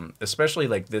 Especially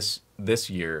like this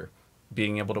year,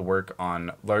 being able to work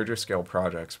on larger scale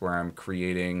projects where I'm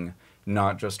creating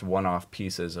not just one-off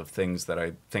pieces of things that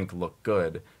I think look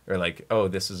good, or like, oh,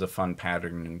 this is a fun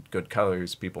pattern and good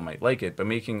colors, people might like it, but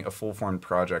making a full-formed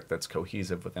project that's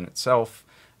cohesive within itself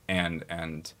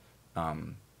and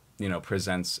you know,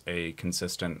 presents a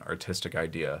consistent artistic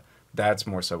idea. That's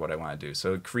more so what I want to do.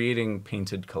 So creating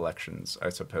painted collections, I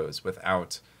suppose,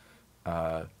 without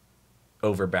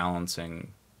overbalancing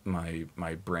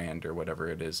my brand or whatever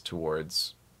it is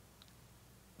towards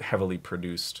heavily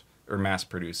produced or mass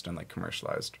produced and like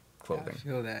commercialized clothing. I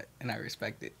feel that and I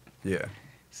respect it. Yeah.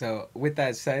 So with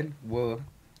that said, we'll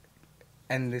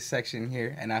end this section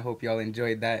here, and I hope y'all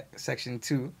enjoyed that. Section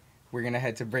 2, we're gonna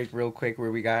head to break real quick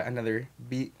where we got another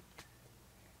beat.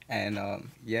 And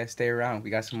yeah, stay around. We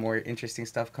got some more interesting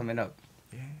stuff coming up.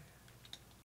 Yeah.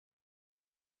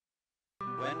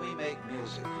 When we make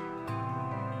music,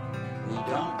 we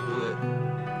don't do it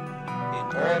in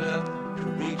order to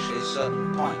reach a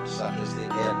certain point, such as the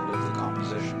end of the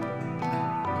composition.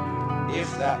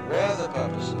 If that were the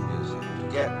purpose of music, to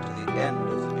get to the end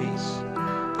of the piece,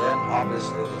 then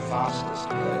obviously the fastest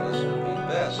players would be the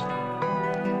best.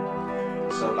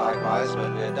 So likewise,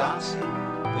 when we're dancing,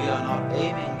 we are not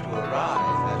aiming to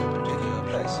arrive at a particular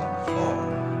place on the floor,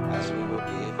 as we would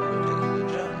be if we were taking a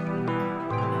journey.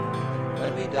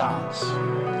 When we dance,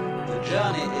 the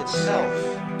journey itself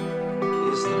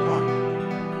is the point.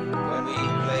 When we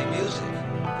play music,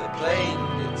 the playing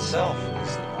itself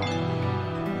is the point.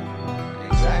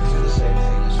 Exactly the same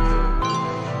thing is true of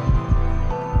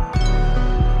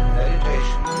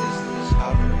meditation. Meditation is the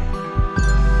discovery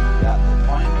that the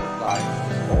point of life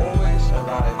is always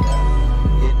arrived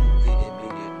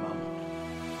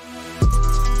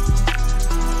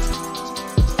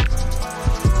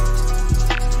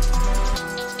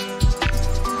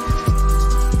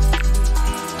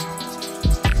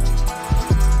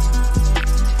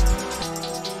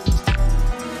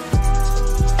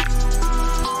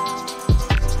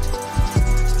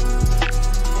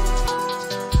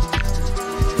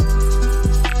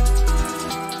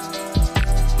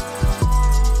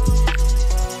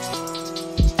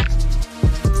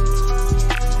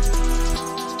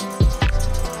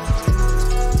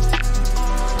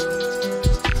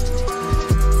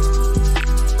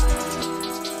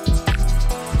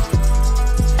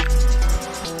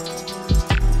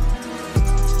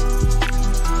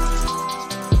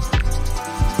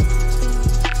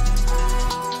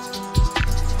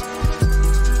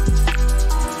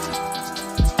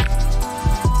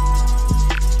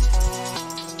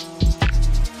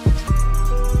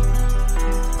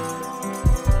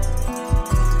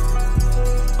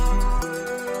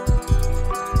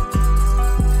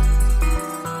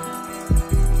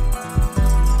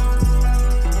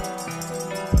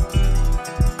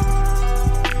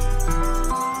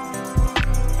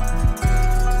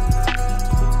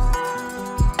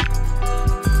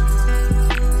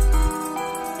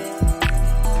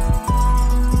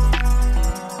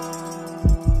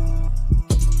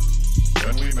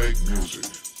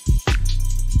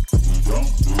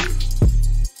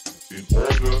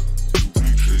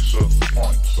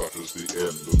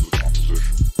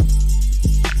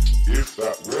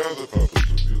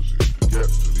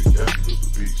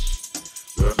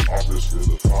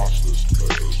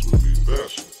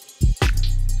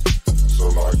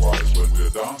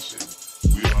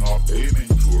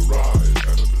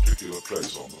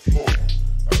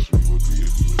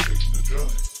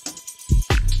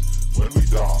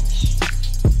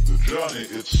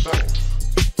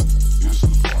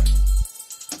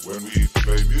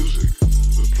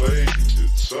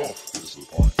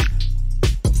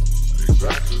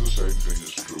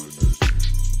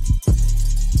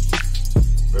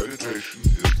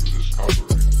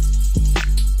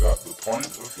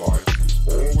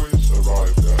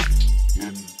at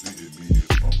in the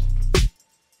immediate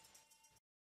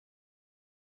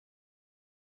moment.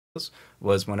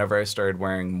 Was whenever I started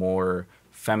wearing more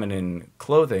feminine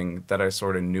clothing that I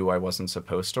sort of knew I wasn't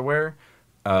supposed to wear,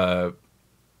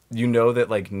 you know that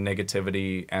like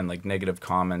negativity and like negative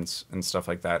comments and stuff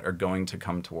like that are going to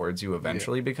come towards you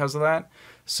eventually because of that.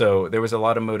 So there was a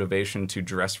lot of motivation to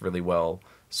dress really well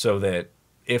so that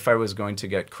if I was going to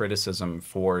get criticism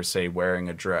for, say, wearing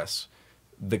a dress,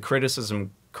 the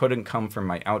criticism couldn't come from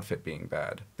my outfit being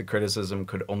bad. The criticism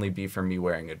could only be from me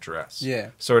wearing a dress.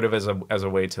 Yeah. Sort of as a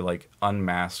way to like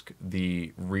unmask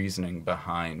the reasoning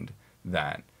behind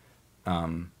that.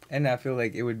 And I feel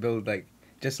like it would build like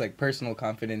just like personal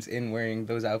confidence in wearing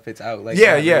those outfits out. Like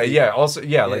Also,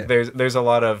 like there's a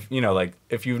lot of, you know, like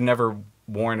if you've never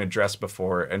worn a dress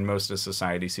before and most of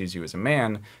society sees you as a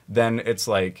man, then it's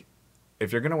like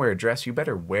if you're gonna wear a dress, you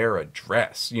better wear a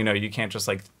dress. You know, you can't just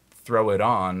like throw it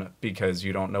on because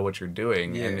you don't know what you're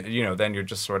doing. Yeah. And, you know, then you're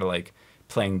just sort of like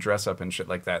playing dress up and shit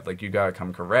like that. Like, you gotta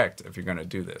come correct if you're gonna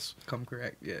do this. Come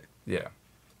correct, yeah. Yeah.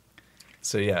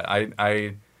 So, yeah,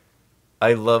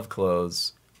 I love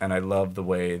clothes, and I love the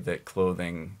way that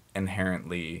clothing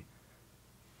inherently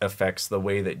affects the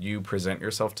way that you present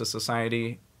yourself to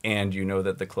society, and you know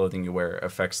that the clothing you wear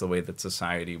affects the way that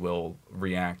society will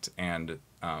react and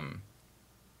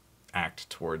act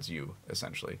towards you,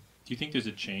 essentially. Do you think there's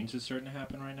a change that's starting to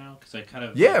happen right now? Because I kind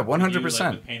of... Yeah, like, 100%.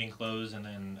 like with painting clothes, and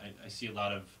then I see a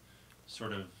lot of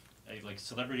sort of... like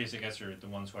celebrities, I guess, are the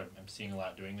ones who I'm seeing a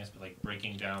lot doing this, but like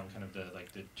breaking down kind of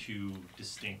the two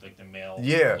distinct, like the male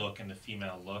look and the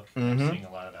female look. I'm seeing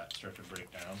a lot of that start to break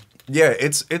down. Yeah,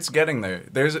 it's getting there.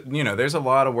 There's a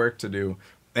lot of work to do,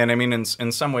 and I mean,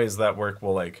 in some ways that work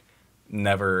will like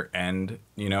never end.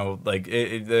 You know, like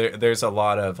there's a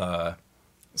lot of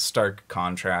stark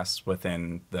contrasts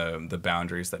within the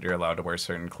boundaries that you're allowed to wear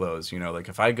certain clothes. You know, like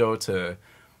if I go to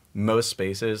most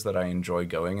spaces that I enjoy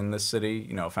going in this city,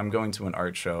 you know, if I'm going to an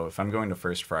art show, if I'm going to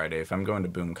First Friday, if I'm going to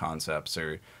Boom Concepts,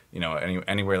 or, you know,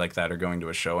 anywhere like that, or going to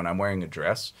a show and I'm wearing a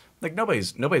dress, like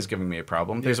nobody's giving me a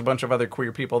problem. Yeah. There's a bunch of other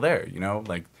queer people there, you know,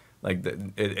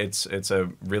 it's a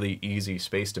really easy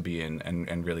space to be in,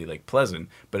 and really like pleasant.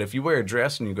 But if you wear a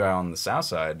dress and you go out on the South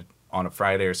Side on a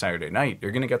Friday or Saturday night,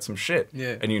 you're gonna get some shit.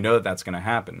 Yeah. And you know that's gonna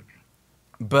happen.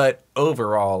 But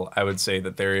overall, I would say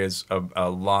that there is a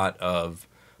lot of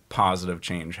positive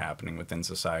change happening within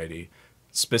society,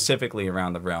 specifically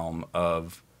around the realm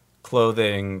of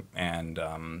clothing and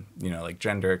you know, like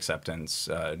gender acceptance,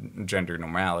 gender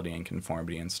normality and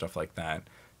conformity and stuff like that.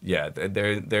 Yeah,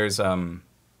 there's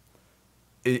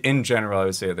in general, I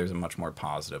would say there's a much more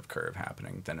positive curve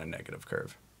happening than a negative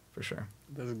curve, for sure.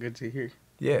 That's good to hear.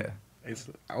 Yeah, I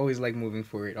always like moving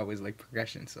forward, always like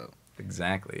progression, so.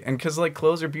 Exactly. And because, like,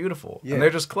 clothes are beautiful. Yeah. And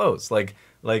they're just clothes. Like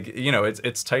you know,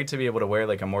 it's tight to be able to wear,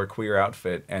 like, a more queer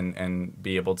outfit and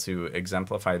be able to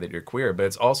exemplify that you're queer. But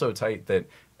it's also tight that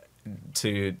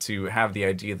to have the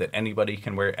idea that anybody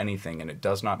can wear anything and it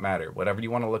does not matter. Whatever you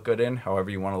want to look good in,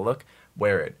 however you want to look,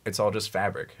 wear it. It's all just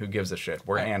fabric. Who gives a shit?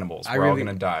 We're animals. We're all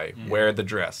gonna die. Yeah. Wear the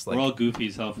dress. Like, we're all goofy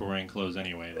as hell for wearing clothes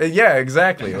anyway. Yeah,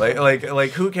 exactly.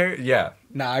 like who cares? Yeah.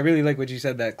 Nah, I really like what you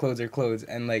said, that clothes are clothes,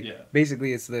 and like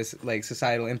basically it's this like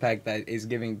societal impact that is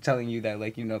telling you that,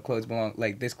 like, you know, clothes belong,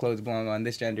 like this clothes belong on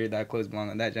this gender, that clothes belong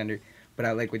on that gender. But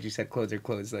I like what you said, clothes are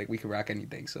clothes. Like, we can rock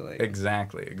anything. So like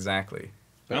Exactly.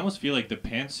 I almost feel like the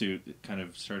pantsuit kind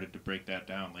of started to break that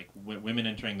down. Like women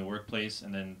entering the workplace,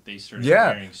 and then they started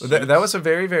wearing suits. That was a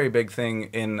very, very big thing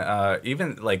in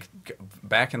even like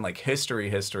back in like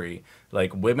history.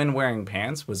 Like, women wearing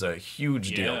pants was a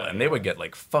huge deal, and they would get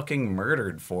like fucking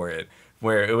murdered for it.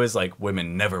 Where it was like,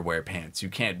 women never wear pants. You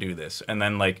can't do this. And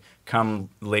then like come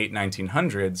late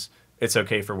 1900s, it's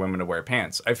okay for women to wear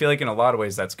pants. I feel like in a lot of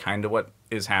ways that's kind of what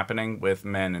is happening with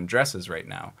men and dresses right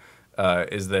now.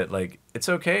 Is that, like, it's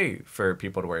okay for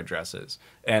people to wear dresses.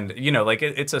 And, you know, like,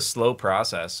 it's a slow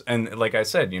process. And like I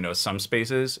said, you know, some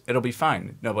spaces, it'll be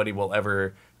fine. Nobody will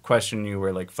ever question you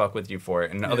or, like, fuck with you for it.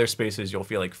 In other spaces, you'll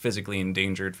feel, like, physically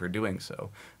endangered for doing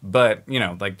so. But, you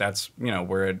know, like, that's, you know,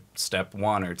 we're at step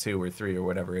 1 or 2 or 3 or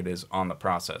whatever it is on the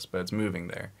process. But it's moving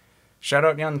there. Shout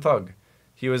out Young Thug.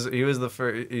 He was the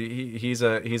first. He's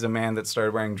a man that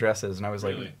started wearing dresses. And I was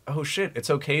like, oh, shit, it's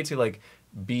okay to, like,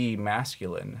 be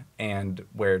masculine and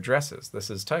wear dresses. This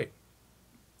is tight.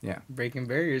 Yeah. Breaking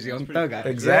barriers, Young Thug.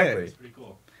 Exactly. It's pretty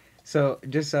cool. So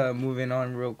just moving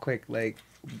on real quick, like,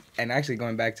 and actually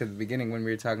going back to the beginning when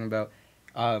we were talking about,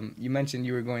 you mentioned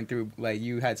you were going through, like,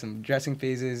 you had some dressing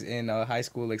phases in high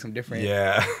school, like some different.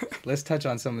 Yeah. Let's touch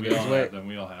on some of We those. all have them.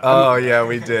 We all have them. Oh yeah,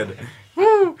 we did.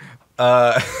 Woo.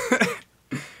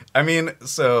 I mean,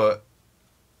 so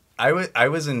I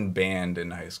was in band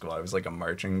in high school. I was like a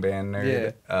marching band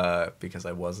nerd because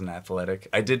I wasn't athletic.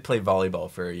 I did play volleyball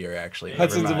for a year, actually.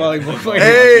 Hudson's a volleyball player.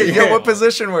 Hey, yo, what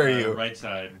position were you? Right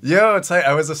side. Yo, it's like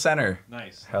I was a center.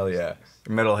 Nice. Hell yeah. Nice.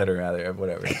 Middle hitter, rather,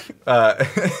 whatever.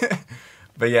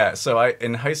 But yeah, so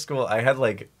in high school, I had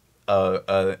like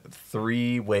a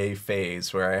 3-way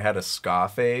phase where I had a ska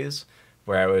phase,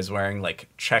 where I was wearing like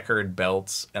checkered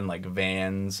belts and like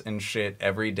Vans and shit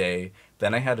every day.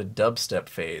 Then I had a dubstep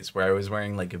phase where I was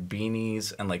wearing like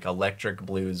beanies and like electric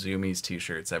blue Zoomies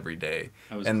t-shirts every day.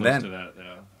 I was and close then, to that,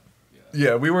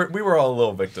 yeah, we were all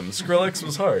little victims. Skrillex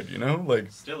was hard, you know?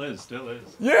 Like, Still is.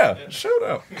 Yeah, shout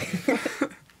out.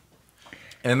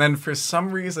 And then for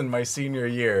some reason my senior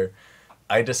year,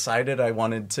 I decided I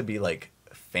wanted to be like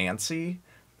fancy,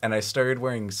 and I started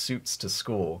wearing suits to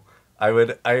school.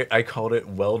 I called it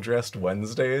Well-Dressed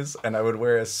Wednesdays, and I would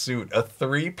wear a suit, a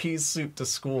 3-piece suit to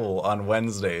school on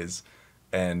Wednesdays,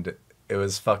 and it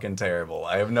was fucking terrible.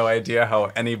 I have no idea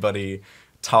how anybody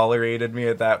tolerated me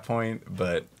at that point,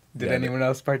 but... Did anyone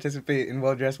else participate in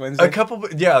Well-Dressed Wednesday? A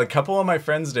couple of my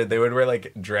friends did. They would wear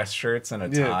like dress shirts and a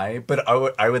tie, but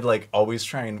I would like always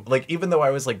try and like, even though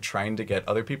I was like trying to get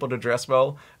other people to dress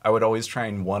well, I would always try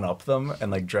and one up them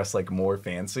and like dress like more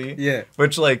fancy. Yeah.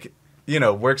 Which like, you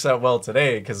know, works out well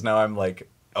today because now I'm like,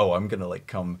 oh, I'm gonna like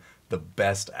come the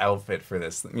best outfit for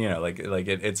this. You know, like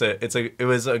it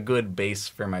was a good base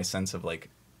for my sense of like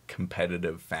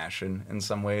competitive fashion in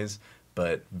some ways,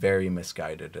 but very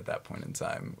misguided at that point in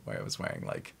time, where I was wearing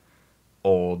like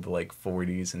old like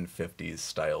 40s and 50s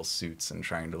style suits and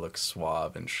trying to look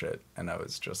suave and shit, and I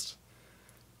was just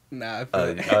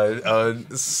a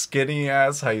skinny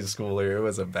ass high schooler. It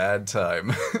was a bad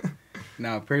time.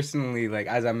 Now, personally, like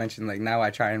as I mentioned, like now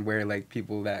I try and wear like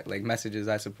people that like messages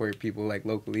I support people like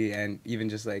locally, and even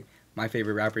just like my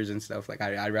favorite rappers and stuff. Like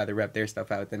I'd rather rep their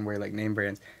stuff out than wear like name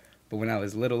brands. But when I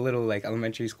was little, like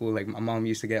elementary school, like my mom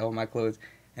used to get all my clothes,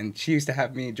 and she used to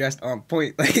have me dressed on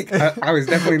point. Like I was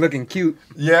definitely looking cute.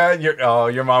 Yeah,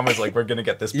 your mom was like, we're gonna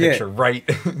get this picture right.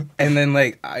 And then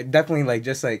like I definitely like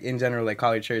just like in general like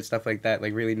collared shirts, stuff like that,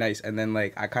 like really nice. And then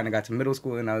like I kind of got to middle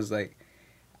school and I was like,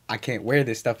 I can't wear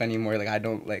this stuff anymore. Like I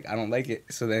don't like it.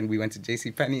 So then we went to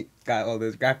JCPenney, got all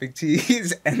those graphic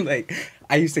tees, and like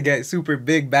I used to get super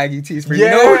big baggy tees for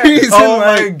no reason. Oh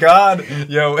like, my god,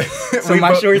 yo! So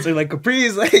my shorts are like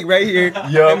capris, like right here,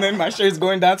 and then my shirt's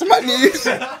going down to my knees.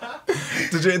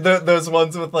 Did you those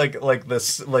ones with like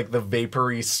the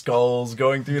vapory skulls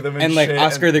going through them and like shit,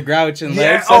 Oscar the Grouch and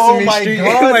like Sesame Street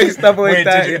and like stuff like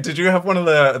that? Did you have one of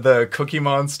the Cookie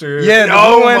Monster? Yeah, the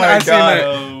oh one my I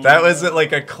god, that was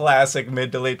like a classic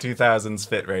mid to late 2000s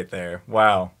fit right there.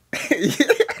 Wow.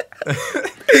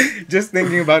 Just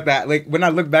thinking about that, like when I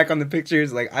look back on the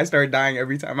pictures, like I start dying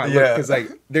every time I look, because like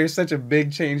there's such a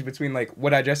big change between like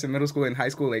what I dressed in middle school and high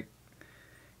school. Like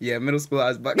middle school I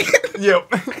was bugging.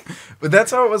 Yep. But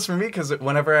that's how it was for me, because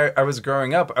whenever I was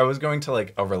growing up, I was going to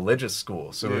like a religious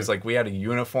school, so it was like we had a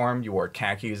uniform, you wore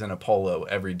khakis and a polo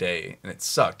every day, and it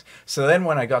sucked. So then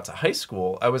when I got to high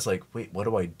school, I was like, wait, what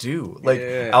do I do? Like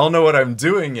I don't know what I'm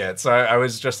doing yet. So I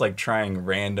was just like trying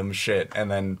random shit, and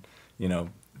then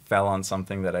fell on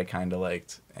something that I kind of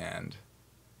liked and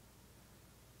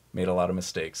made a lot of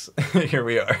mistakes. Here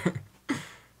we are.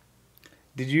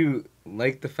 Did you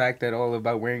like the fact at all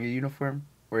about wearing a uniform,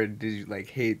 or did you like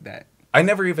hate that? I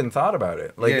never even thought about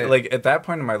it. Like at that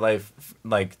point in my life,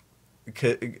 like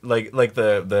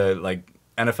the like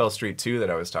NFL Street 2 that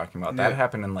I was talking about, that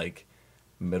happened in like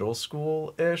middle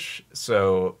school-ish.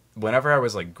 So whenever I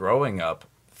was like growing up,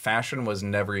 fashion was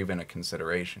never even a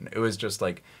consideration. It was just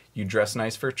like you dress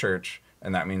nice for church,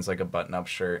 and that means like a button-up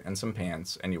shirt and some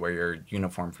pants, and you wear your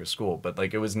uniform for school. But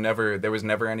like there was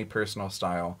never any personal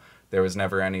style. There was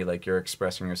never any like you're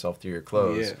expressing yourself through your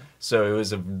clothes. Yeah. So it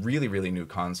was a really, really new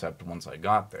concept once I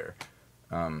got there.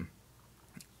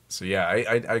 So yeah,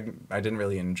 I didn't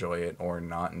really enjoy it or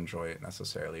not enjoy it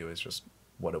necessarily. It was just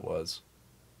what it was.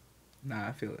 Nah,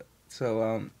 I feel it.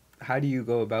 So how do you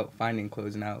go about finding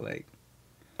clothes now? Like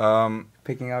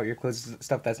picking out your clothes,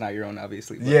 stuff that's not your own,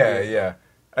 obviously. Yeah.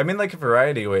 I mean, like a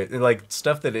variety way, like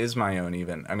stuff that is my own.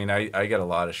 Even I mean, I get a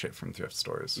lot of shit from thrift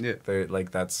stores. Yeah, they're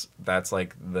like that's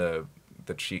like the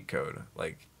cheat code.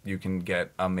 Like you can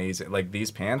get amazing, like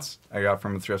these pants I got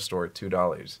from a thrift store,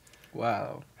 $2.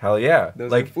 Wow. Hell yeah!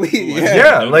 Those like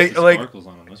are like sparkles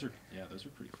on them. Those are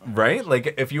pretty fun. Right?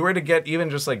 Like if you were to get even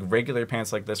just like regular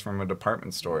pants like this from a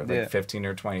department store, like $15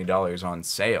 or $20 on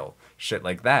sale, shit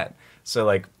like that. So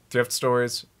like thrift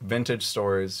stores, vintage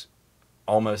stores.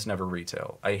 Almost never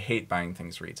retail. I hate buying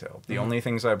things retail. The only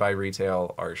things I buy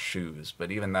retail are shoes, but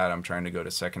even that I'm trying to go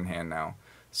to secondhand now.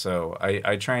 So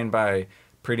I try and buy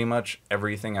pretty much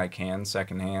everything I can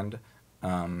secondhand,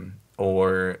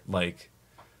 or like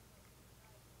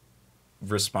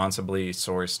responsibly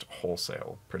sourced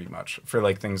wholesale pretty much for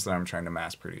like things that I'm trying to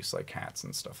mass produce, like hats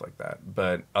and stuff like that.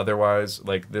 But otherwise,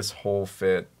 like this whole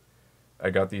fit, I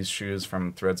got these shoes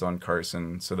from Threads on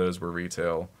Carson, so those were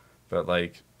retail. But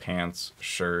like pants,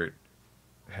 shirt,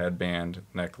 headband,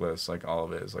 necklace, like all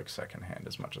of it is like secondhand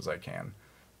as much as I can,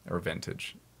 or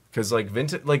vintage. Because like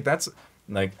vintage, like that's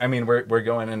like, I mean, we're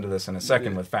going into this in a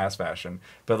second with fast fashion,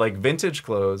 but like vintage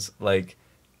clothes, like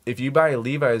if you buy a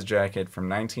Levi's jacket from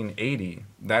 1980,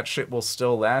 that shit will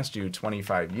still last you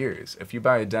 25 years. If you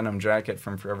buy a denim jacket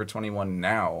from Forever 21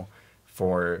 now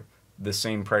for the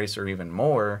same price or even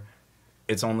more,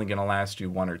 it's only going to last you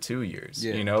 1 or 2 years,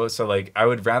 Yeah. you know? So, like, I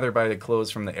would rather buy the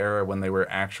clothes from the era when they were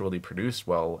actually produced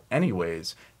well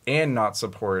anyways, and not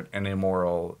support an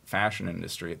immoral fashion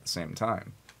industry at the same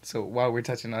time. So while we're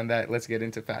touching on that, let's get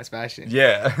into fast fashion.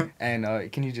 Yeah.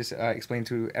 And can you just explain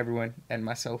to everyone and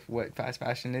myself what fast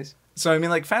fashion is? So, I mean,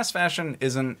 like, fast fashion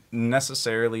isn't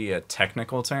necessarily a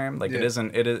technical term. Like,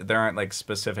 there aren't, like,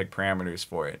 specific parameters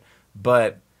for it.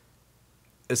 But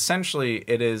essentially,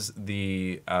 it is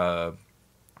the,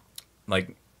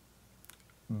 like,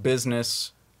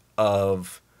 business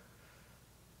of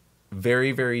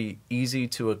very, very easy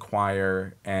to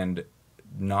acquire and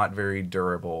not very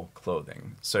durable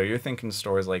clothing. So you're thinking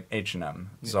stores like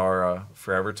H&M, Zara,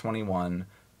 Forever 21.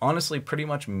 Honestly, pretty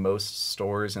much most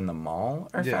stores in the mall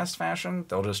are fast fashion.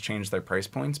 They'll just change their price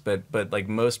points, but like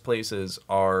most places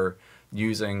are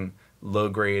using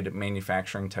low-grade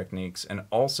manufacturing techniques and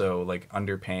also like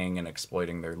underpaying and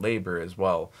exploiting their labor as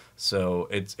well. So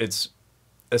it's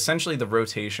essentially the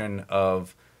rotation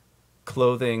of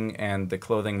clothing and the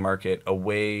clothing market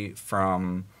away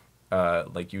from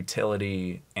like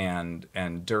utility and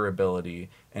durability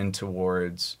and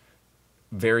towards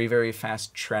very, very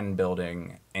fast trend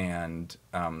building and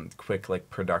quick like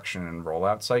production and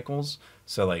rollout cycles.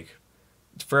 So like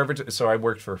so I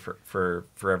worked for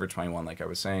Forever 21, like I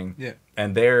was saying. Yeah.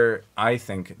 And they're, I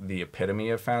think, the epitome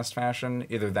of fast fashion.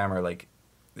 Either them or like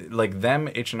them,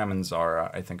 H&M and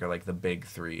Zara, I think are like the big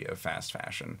three of fast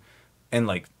fashion. And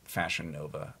like Fashion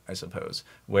Nova, I suppose,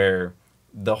 where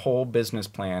the whole business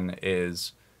plan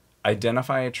is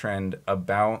identify a trend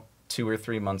about 2 or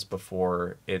 3 months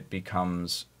before it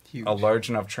becomes huge, a large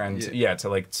enough trend to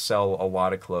like sell a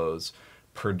lot of clothes,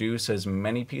 produce as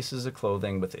many pieces of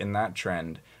clothing within that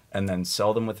trend, and then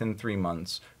sell them within 3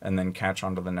 months, and then catch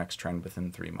on to the next trend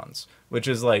within 3 months, which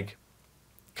is like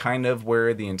kind of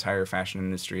where the entire fashion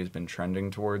industry has been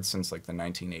trending towards since like the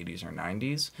 1980s or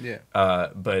 90s. Yeah.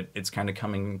 But it's kind of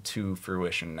coming to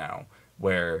fruition now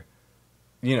where,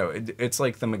 you know, it's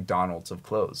like the McDonald's of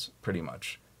clothes, pretty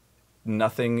much.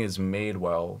 Nothing is made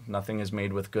well. Nothing is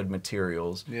made with good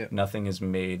materials. Yeah. Nothing is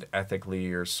made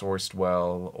ethically or sourced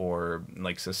well or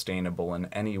like sustainable in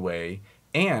any way.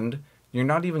 And you're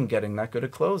not even getting that good of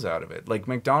clothes out of it. Like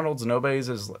McDonald's, nobody's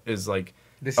is like,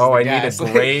 I need a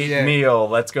great meal.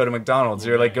 Let's go to McDonald's.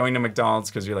 You're like going to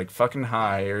McDonald's because you're like fucking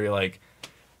high, or you're like,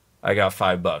 I got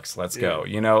 $5. Let's go.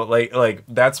 You know, like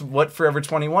that's what Forever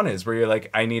 21 is, where you're like,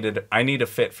 I need a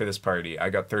fit for this party. I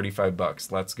got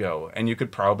 $35. Let's go. And you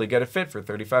could probably get a fit for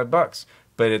 $35,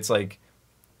 but it's like,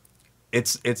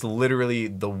 it's literally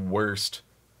the worst.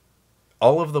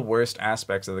 All of the worst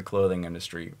aspects of the clothing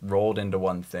industry rolled into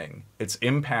one thing. It's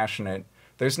impassionate.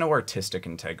 There's no artistic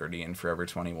integrity in Forever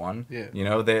 21. Yeah. You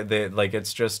know, they like,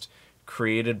 it's just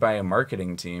created by a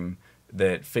marketing team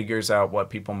that figures out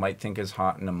what people might think is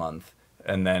hot in a month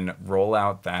and then roll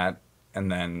out that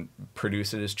and then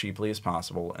produce it as cheaply as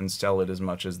possible and sell it as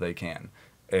much as they can.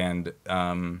 And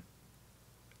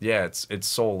it's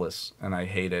soulless and I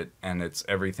hate it, and it's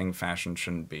everything fashion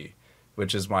shouldn't be,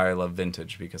 which is why I love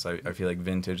vintage, because I feel like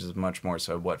vintage is much more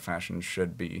so what fashion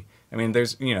should be. I mean,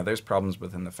 there's problems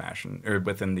within the fashion or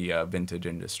within the vintage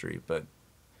industry, but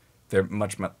they're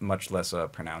much less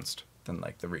pronounced than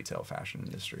like the retail fashion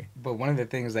industry. But one of the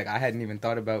things like I hadn't even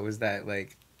thought about was that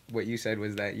like what you said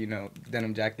was that, you know,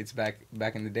 denim jackets back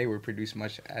in the day were produced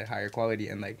much at higher quality,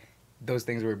 and like those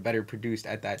things were better produced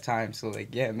at that time. So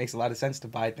like, yeah, it makes a lot of sense to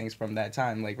buy things from that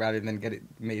time, like rather than get it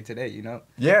made today, you know?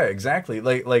 Yeah, exactly.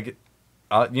 Like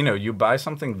you know, you buy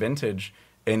something vintage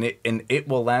and it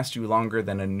will last you longer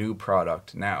than a new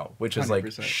product now, which is 100%.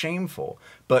 Like shameful.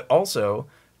 But also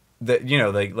that, you know,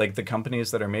 like the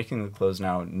companies that are making the clothes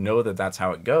now know that that's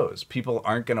how it goes. People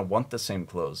aren't going to want the same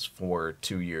clothes for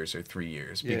 2 years or 3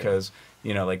 years because,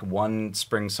 you know, like one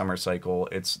spring summer cycle,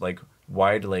 it's like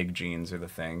wide leg jeans are the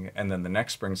thing, and then the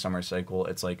next spring summer cycle,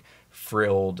 it's like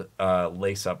frilled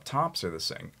lace up tops are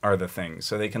the thing.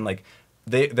 So they can like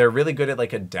they're really good at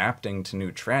like adapting to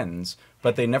new trends,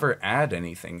 but they never add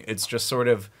anything. It's just sort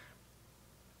of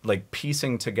like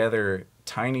piecing together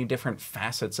tiny different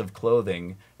facets of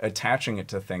clothing, attaching it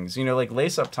to things. You know, like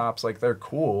lace up tops, like they're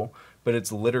cool, but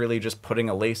it's literally just putting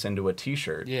a lace into a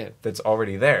t-shirt that's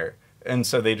already there. And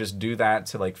so they just do that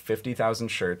to like 50,000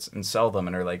 shirts and sell them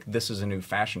and are like, this is a new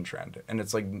fashion trend. And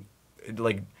it's like,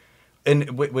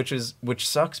 and which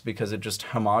sucks because it just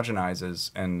homogenizes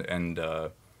and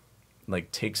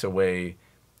like takes away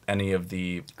any of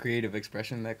the creative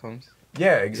expression that comes.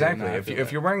 Yeah, exactly. Yeah, no,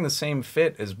 if you're wearing the same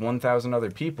fit as 1,000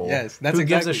 other people, who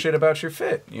gives a shit about your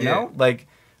fit? You know, like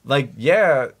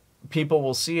people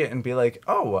will see it and be like,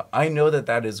 oh, I know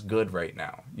that is good right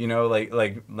now. You know,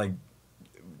 like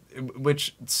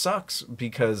which sucks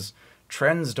because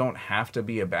trends don't have to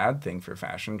be a bad thing for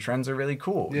fashion. Trends are really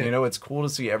cool. Yeah. You know, it's cool to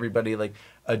see everybody like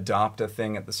adopt a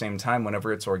thing at the same time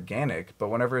whenever it's organic, but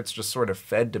whenever it's just sort of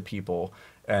fed to people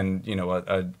and, you know,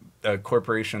 a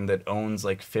corporation that owns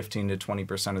like 15 to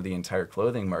 20% of the entire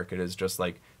clothing market is just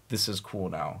like, this is cool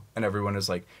now. And everyone is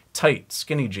like, tight,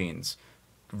 skinny jeans,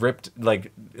 ripped,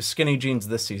 like skinny jeans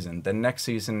this season. Then next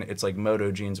season, it's like moto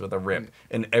jeans with a rip.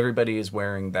 And everybody is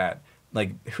wearing that.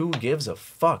 Like, who gives a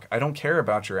fuck? I don't care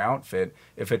about your outfit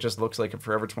if it just looks like a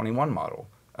Forever 21 model.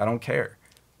 I don't care.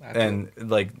 And,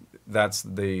 like, that's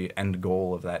the end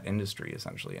goal of that industry,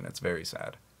 essentially, and it's very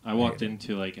sad. I walked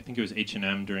into, like, I think it was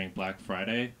H&M during Black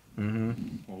Friday.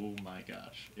 Mm-hmm. Oh, my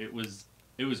gosh. It was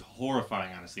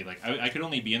horrifying, honestly. Like, I could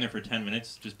only be in there for 10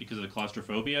 minutes just because of the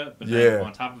claustrophobia, but then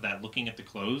on top of that, looking at the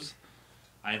clothes,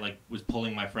 I like was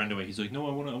pulling my friend away. He's like, "No,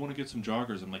 I want to get some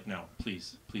joggers." I'm like, "No,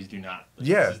 please do not. Like,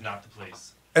 this is not the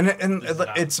place." And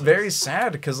it's very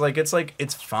sad because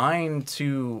it's fine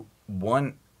to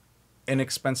want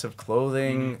inexpensive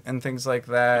clothing and things like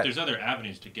that. But there's other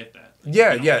avenues to get that.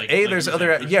 There's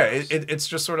other. It's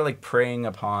just sort of like preying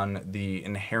upon the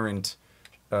inherent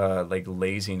like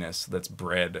laziness that's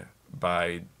bred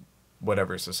by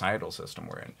whatever societal system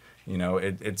we're in. You know,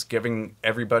 it's giving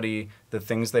everybody the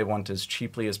things they want as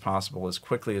cheaply as possible, as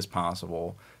quickly as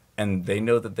possible, and they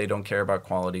know that they don't care about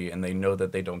quality, and they know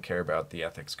that they don't care about the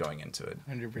ethics going into it.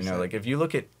 100%. You know, like if you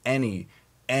look at any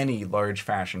large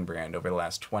fashion brand over the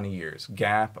last 20 years,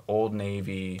 Gap, Old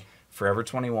Navy, Forever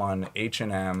 21,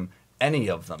 H&M, any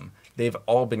of them, they've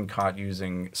all been caught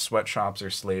using sweatshops or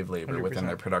slave labor 100%. within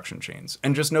their production chains.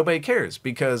 And just nobody cares,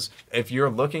 because if you're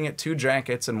looking at two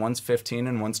jackets and one's 15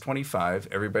 and one's 25,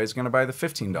 everybody's going to buy the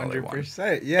 $15 one.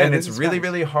 100%. Yeah. And it's really,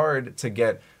 really hard to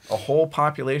get a whole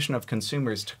population of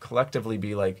consumers to collectively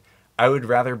be like, I would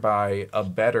rather buy a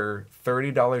better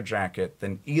 $30 jacket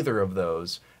than either of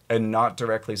those and not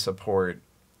directly support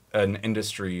an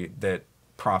industry that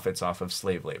profits off of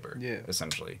slave labor,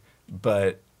 essentially.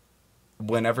 But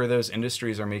whenever those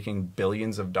industries are making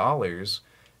billions of dollars,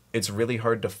 it's really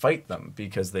hard to fight them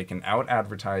because they can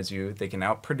out-advertise you, they can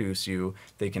out-produce you,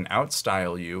 they can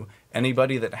out-style you.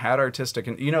 Anybody that had artistic,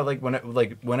 and you know,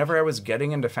 whenever I was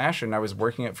getting into fashion, I was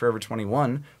working at Forever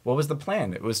 21. What was the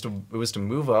plan? It was to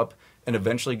move up and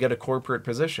eventually get a corporate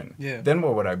position. Yeah. Then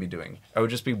what would I be doing? I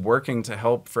would just be working to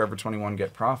help Forever 21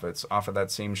 get profits off of that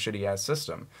same shitty ass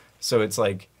system. So it's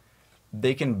like,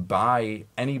 they can buy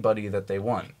anybody that they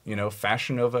want. You know,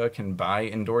 Fashion Nova can buy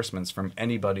endorsements from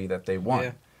anybody that they want.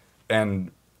 Yeah.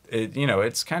 And,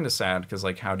 it's kind of sad because,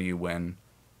 like, how do you win?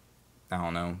 I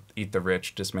don't know, eat the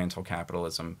rich, dismantle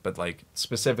capitalism. But, like,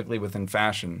 specifically within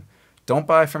fashion, don't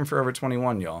buy from Forever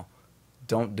 21, y'all.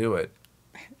 Don't do it.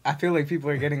 I feel like people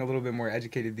are getting a little bit more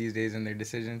educated these days in their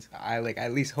decisions. I,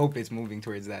 at least hope it's moving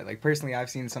towards that. Like, personally, I've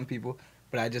seen some people...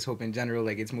 But I just hope in general,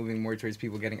 like, it's moving more towards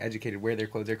people getting educated where their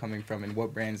clothes are coming from and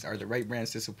what brands are the right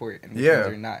brands to support and which ones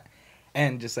are not.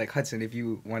 And just like Hudson, if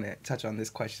you want to touch on this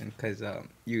question, because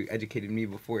you educated me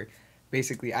before,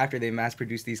 basically after they mass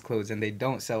produce these clothes and they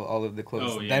don't sell all of the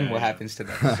clothes, then what happens to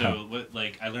them? So,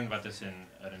 I learned about this in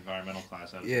an environmental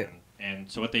class I was in.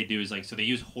 And so what they do is, like, so they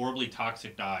use horribly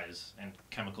toxic dyes and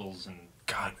chemicals and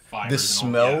God, fibers the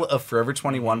smell of Forever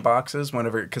 21 boxes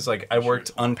whenever, because like I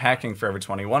worked unpacking Forever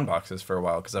 21 boxes for a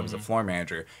while because I was a floor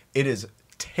manager. It is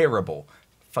terrible.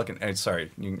 Fucking,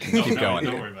 sorry, you keep going.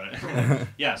 Don't worry about it.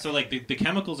 Yeah, so like the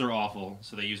chemicals are awful.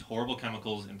 So they use horrible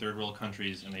chemicals in third world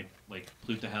countries and they like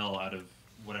pollute the hell out of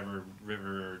whatever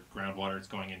river or groundwater it's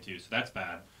going into. So that's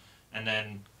bad. And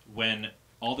then when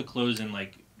all the clothes in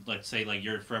like, let's say like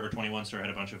your Forever 21 store had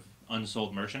a bunch of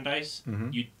unsold merchandise,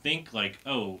 you'd think like,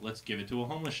 oh, let's give it to a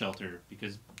homeless shelter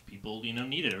because people,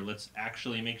 need it, or let's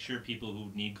actually make sure people who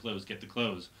need clothes get the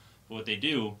clothes. But what they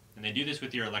do, and they do this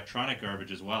with your electronic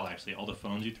garbage as well, actually, all the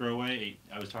phones you throw away,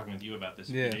 I was talking with you about this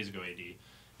a few days ago, AD,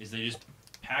 is they just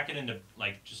pack it into,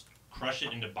 like, just crush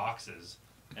it into boxes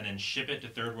and then ship it to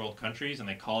third world countries, and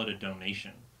they call it a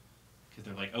donation. Because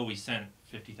they're like, oh, we sent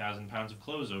 50,000 pounds of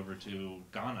clothes over to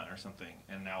Ghana or something,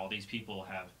 and now all these people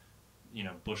have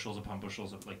bushels upon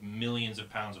bushels of like millions of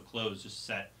pounds of clothes just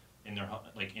set in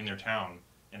their town,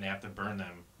 and they have to burn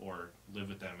them or live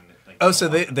with them. And so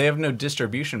they have no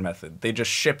distribution method. They just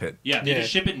ship it. Yeah, they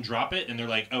just ship it and drop it, and they're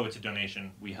like, oh, it's a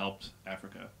donation. We helped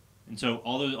Africa. And so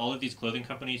all of these clothing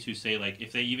companies who say like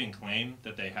if they even claim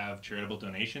that they have charitable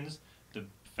donations, the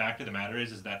fact of the matter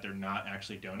is that they're not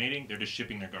actually donating. They're just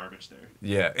shipping their garbage there.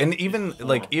 Yeah, and even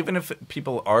if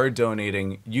people are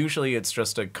donating, usually it's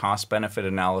just a cost-benefit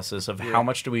analysis of how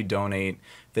much do we donate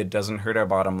that doesn't hurt our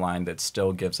bottom line, that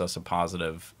still gives us a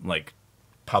positive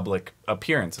public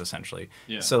appearance, essentially.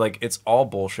 Yeah. So, like, it's all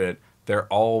bullshit. They're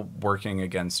all working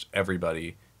against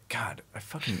everybody. God, I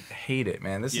fucking hate it,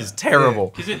 man. This is terrible.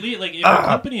 Because at least, like, if a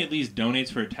company at least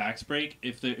donates for a tax break,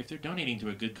 if they're donating to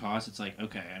a good cause, it's like,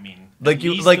 okay, I mean, like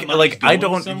you, like I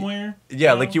don't somewhere.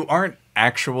 Yeah, like you aren't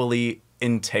actually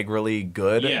integrally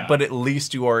good, but at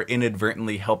least you are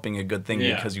inadvertently helping a good thing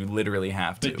because you literally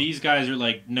have to. But these guys are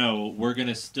like, no, we're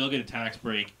gonna still get a tax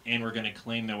break, and we're gonna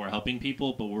claim that we're helping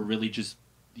people, but we're really just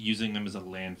using them as a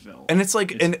landfill. And it's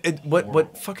like,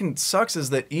 what fucking sucks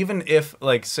is that even if,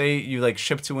 like, say you like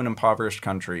ship to an impoverished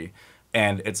country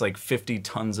and it's like 50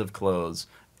 tons of clothes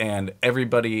and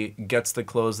everybody gets the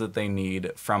clothes that they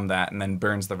need from that and then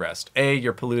burns the rest. A,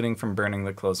 you're polluting from burning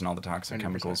the clothes and all the toxic 100%.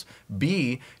 Chemicals.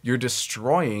 B, you're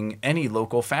destroying any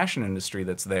local fashion industry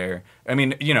that's there. I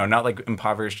mean, you know, not like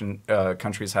impoverished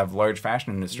countries have large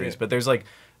fashion industries, but there's like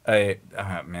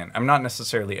man, I'm not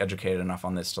necessarily educated enough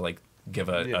on this to like give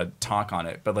a talk on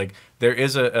it, but like there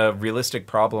is a realistic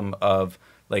problem of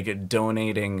like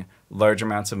donating large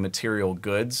amounts of material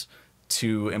goods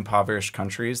to impoverished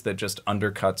countries that just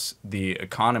undercuts the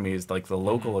economies, like the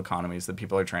local economies that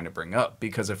people are trying to bring up.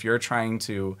 Because if you're trying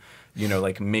to, you know,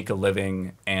 like make a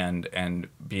living and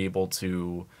be able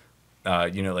to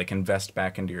you know, like invest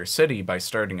back into your city by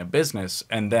starting a business,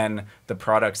 and then the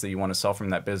products that you want to sell from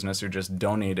that business are just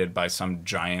donated by some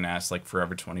giant ass like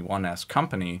Forever 21-esque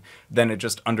company, then it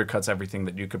just undercuts everything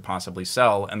that you could possibly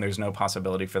sell, and there's no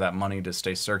possibility for that money to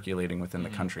stay circulating within the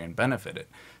country and benefit it.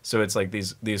 So it's like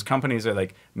these companies are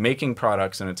like making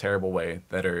products in a terrible way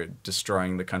that are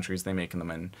destroying the countries they make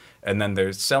them in, and then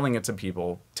they're selling it to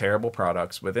people, terrible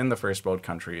products within the first world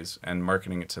countries, and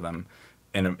marketing it to them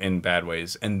in bad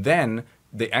ways. And then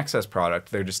the excess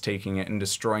product, they're just taking it and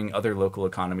destroying other local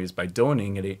economies by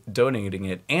donating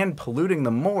it and polluting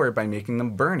them more by making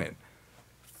them burn it.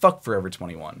 Fuck Forever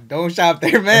 21. Don't shop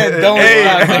there, man. Don't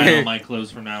shop there. All my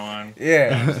clothes from now on.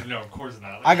 Yeah. No, of course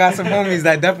not. I got some homies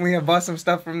that definitely have bought some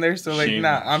stuff from there. So like,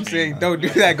 I'm saying don't do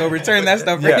that. Go return that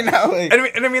stuff right now. Like,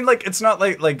 and I mean, like, it's not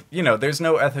like you know, there's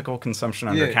no ethical consumption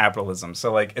under capitalism.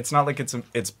 So like, it's not like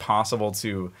it's possible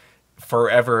to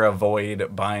forever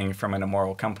avoid buying from an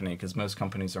immoral company, because most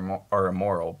companies are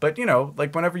immoral. But you know,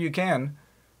 like, whenever you can,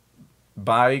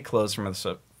 buy clothes from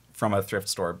a thrift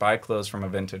store, buy clothes from a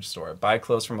vintage store, buy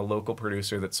clothes from a local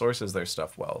producer that sources their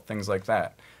stuff well, things like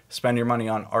that. Spend your money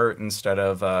on art instead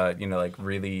of you know, like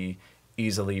really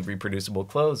easily reproducible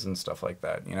clothes and stuff like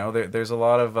that. You know, there's a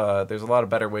lot of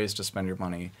better ways to spend your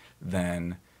money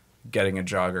than getting a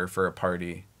jogger for a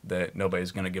party that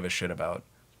nobody's gonna give a shit about.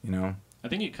 You know. I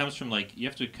think it comes from, like, you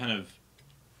have to kind of,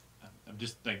 I'm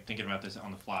just, like, thinking about this on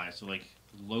the fly. So, like,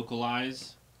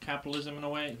 localize capitalism in a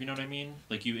way, if you know what I mean?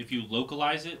 Like, if you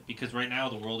localize it, because right now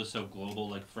the world is so global,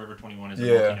 like, Forever 21 is a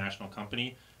multinational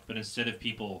company, but instead of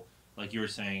people, like you were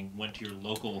saying, went to your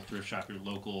local thrift shop, your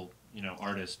local, you know,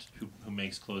 artist who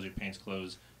makes clothes or paints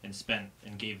clothes, and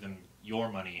gave them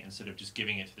your money instead of just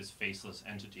giving it to this faceless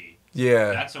entity.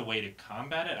 Yeah. That's a way to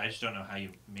combat it. I just don't know how you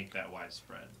make that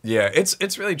widespread. Yeah,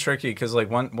 it's really tricky, because like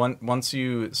once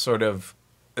you sort of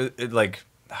like,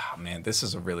 oh man, this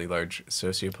is a really large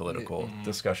socio-political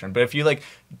discussion. But if you like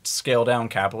scale down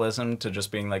capitalism to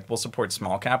just being like, we'll support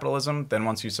small capitalism, then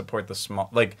once you support the small,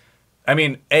 like, I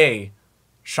mean,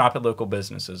 shop at local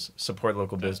businesses, support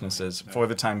local businesses. For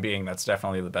the time being, that's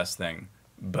definitely the best thing.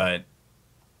 But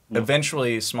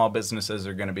eventually, small businesses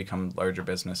are going to become larger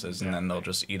businesses, and then they'll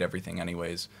just eat everything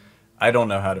anyways. I don't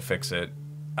know how to fix it.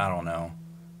 I don't know,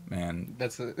 man.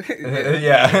 That's a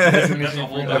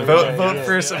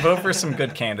vote for some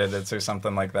good candidates or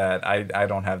something like that. I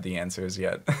don't have the answers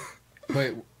yet.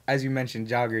 But as you mentioned,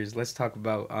 joggers. Let's talk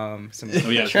about some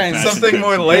trends. Something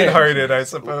more lighthearted, I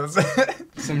suppose.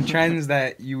 Some trends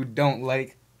that you don't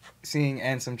like seeing,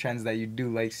 and some trends that you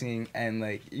do like seeing, and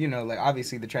like, you know, like,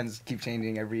 obviously the trends keep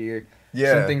changing every year.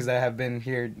 Some things that have been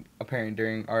here apparent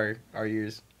during our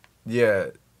years.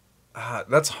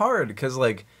 That's hard, because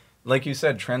like you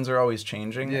said, trends are always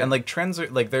changing, and like trends are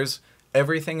like,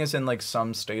 everything is in like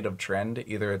some state of trend.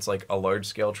 Either it's like a large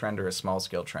scale trend or a small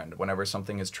scale trend. Whenever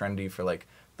something is trendy for like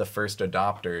the first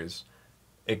adopters,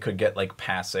 it could get like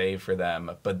passe for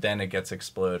them, but then it gets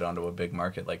exploded onto a big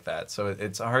market like that. So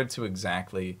it's hard to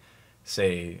exactly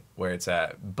say where it's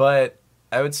at. But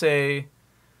I would say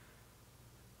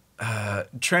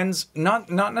trends, not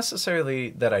necessarily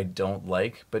that I don't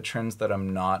like, but trends that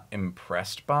I'm not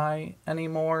impressed by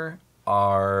anymore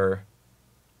are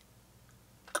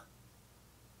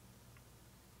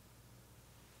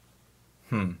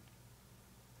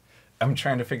I'm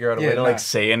trying to figure out a way to like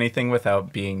say anything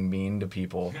without being mean to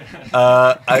people.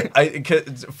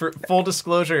 For full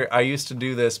disclosure, I used to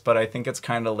do this, but I think it's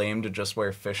kind of lame to just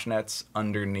wear fishnets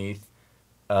underneath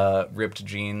ripped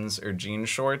jeans or jean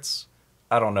shorts.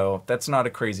 I don't know. That's not a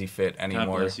crazy fit anymore.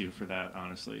 God bless you for that,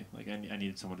 honestly. Like, I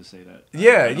needed someone to say that.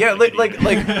 Yeah.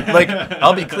 Like,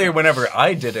 I'll be clear. Whenever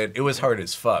I did it, it was hard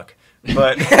as fuck.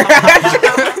 But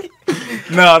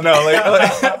no.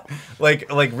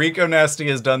 Like Rico Nasty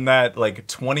has done that like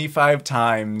 25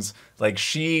 times. Like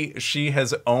she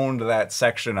has owned that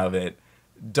section of it.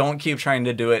 Don't keep trying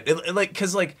to do it.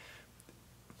 Because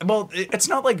well, it's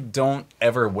not like don't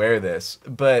ever wear this,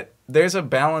 but there's a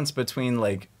balance between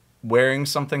like wearing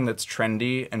something that's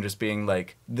trendy and just being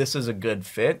like, this is a good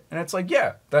fit. And it's like,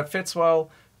 yeah, that fits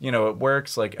well. You know, it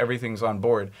works, like everything's on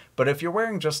board. But if you're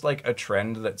wearing just like a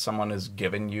trend that someone has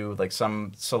given you, like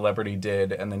some celebrity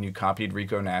did, and then you copied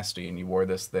Rico Nasty and you wore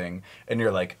this thing and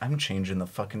you're like, I'm changing the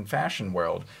fucking fashion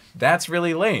world. That's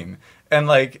really lame. And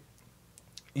like,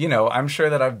 you know, I'm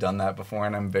sure that I've done that before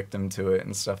and I'm victim to it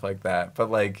and stuff like that. But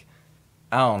like,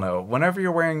 I don't know. Whenever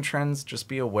you're wearing trends, just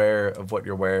be aware of what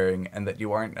you're wearing and that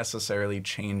you aren't necessarily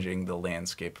changing the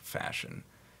landscape of fashion.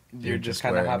 You're just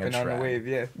kind of hopping on the wave,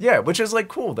 yeah. Yeah, which is like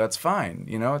cool. That's fine.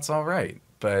 You know, it's all right.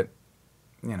 But,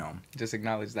 you know. Just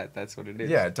acknowledge that that's what it is.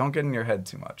 Yeah, don't get in your head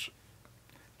too much.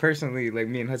 Personally, like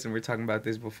me and Hudson were talking about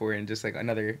this before, and just like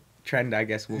another trend, I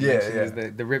guess, we'll mention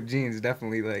is the ripped jeans.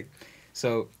 Definitely like.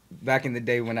 So back in the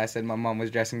day when I said my mom was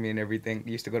dressing me and everything,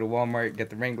 used to go to Walmart, get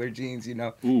the Wrangler jeans, you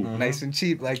know, nice and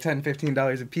cheap, like $10,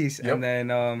 $15 a piece. Yep. And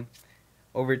then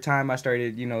over time I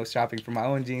started, you know, shopping for my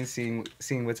own jeans,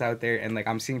 seeing what's out there. And like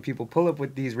I'm seeing people pull up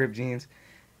with these ripped jeans.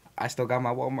 I still got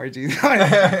my Walmart jeans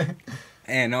on.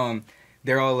 And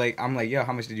they're all like, I'm like, yo,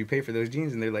 how much did you pay for those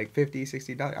jeans? And they're like $50,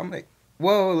 $60. I'm like,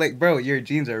 whoa, like, bro, your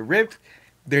jeans are ripped.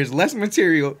 There's less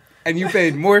material. And you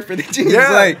paid more for the jeans.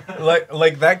 Yeah,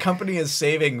 like that company is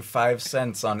saving 5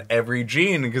 cents on every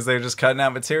jean because they're just cutting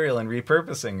out material and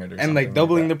repurposing it, and like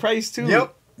doubling the price too.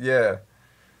 Yep. Yeah.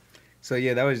 So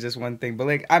yeah, that was just one thing. But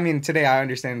like, I mean, today I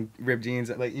understand ripped jeans.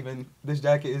 Like even this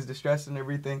jacket is distressed and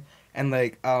everything. And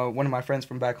like one of my friends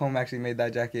from back home actually made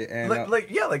that jacket. And like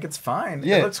it's fine.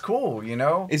 Yeah, it looks cool. You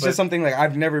know, it's just something like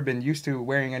I've never been used to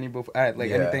wearing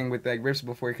anything with like rips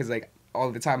before because like. All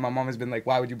the time, my mom has been like,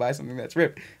 "Why would you buy something that's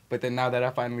ripped?" But then now that I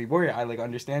finally wore it, I like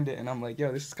understand it, and I'm like,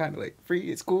 "Yo, this is kind of like free.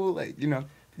 It's cool, like you know."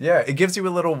 Yeah, it gives you a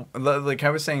little like I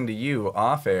was saying to you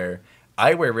off air.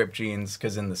 I wear ripped jeans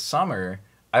because in the summer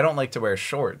I don't like to wear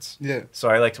shorts. Yeah. So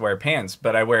I like to wear pants,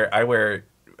 but I wear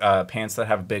pants that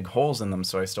have big holes in them,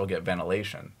 so I still get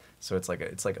ventilation. So it's like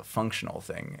a functional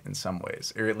thing in some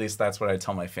ways, or at least that's what I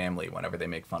tell my family whenever they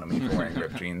make fun of me for wearing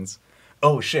ripped jeans.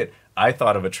 Oh shit! I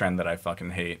thought of a trend that I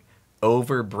fucking hate.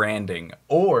 Over branding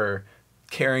or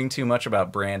caring too much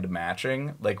about brand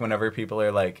matching. Like whenever people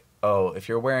are like, oh, if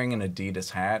you're wearing an Adidas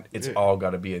hat, it's all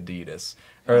got to be Adidas.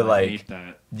 Or like, I hate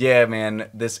that. Yeah, man,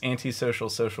 this antisocial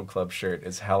social club shirt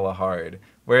is hella hard.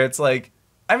 Where it's like,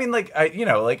 I mean, like,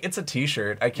 like it's a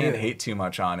t-shirt. I can't hate too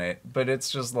much on it, but it's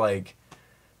just like,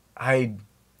 I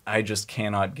just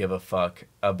cannot give a fuck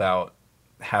about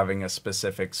having a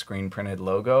specific screen printed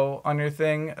logo on your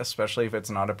thing, especially if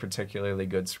it's not a particularly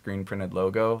good screen printed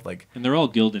logo. Like, and they're all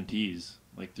Gildan tees.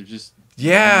 Like they're just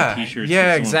t-shirts.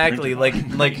 Yeah, exactly. Like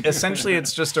essentially,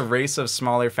 it's just a race of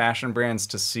smaller fashion brands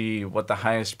to see what the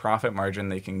highest profit margin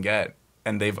they can get,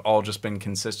 and they've all just been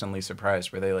consistently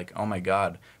surprised. Where they like, oh my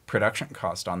god, production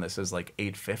cost on this is like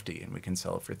 $850, and we can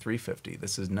sell it for $350.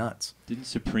 This is nuts. Didn't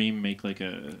Supreme make like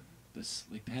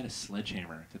they had a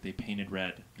sledgehammer that they painted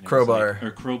red. Crowbar. Or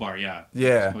crowbar, yeah.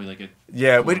 Yeah.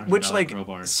 Like which like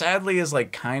crowbar. Sadly is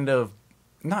like kind of,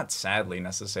 not sadly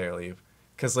necessarily,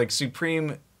 because like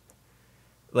Supreme,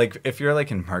 like if you're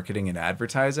like in marketing and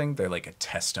advertising, they're like a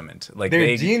testament. Like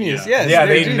they're genius, yes. Yeah,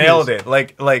 they genius. nailed it.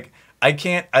 Like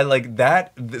I like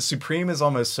that. The Supreme is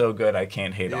almost so good I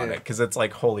can't hate on it because it's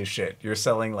like holy shit, you're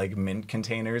selling like mint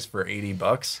containers for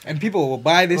 $80, and people will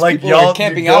buy this. Like people are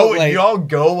camping out. Like y'all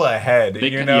go ahead,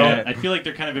 you know. Yeah, I feel like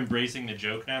they're kind of embracing the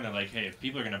joke now. They're like, hey, if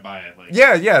people are gonna buy it, like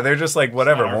yeah, they're just like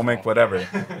whatever, we'll make whatever.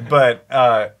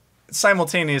 But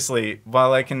simultaneously,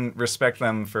 while I can respect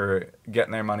them for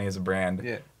getting their money as a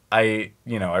brand, I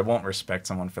won't respect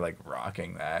someone for like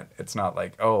rocking that. It's not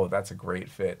like, oh, that's a great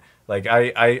fit. Like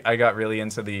I got really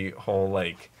into the whole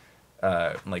like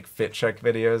fit check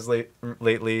videos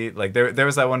lately. Like there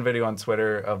was that one video on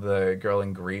Twitter of the girl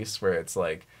in Greece where it's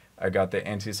like I got the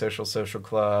antisocial social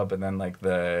club and then like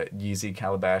the Yeezy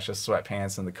Calabasas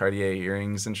sweatpants and the Cartier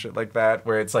earrings and shit like that,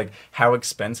 where it's like, how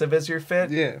expensive is your fit?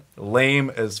 Yeah.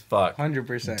 Lame as fuck.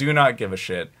 100%. Do not give a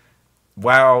shit.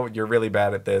 wow, you're really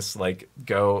bad at this. Like,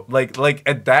 go, like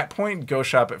at that point, go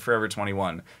shop at Forever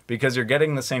 21 because you're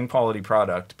getting the same quality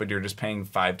product, but you're just paying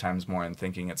 5 times more and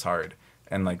thinking it's hard.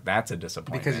 And like, that's a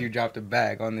disappointment. Because you dropped a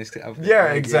bag on this outfit.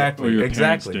 Yeah, exactly. Or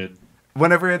Exactly.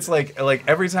 Whenever it's like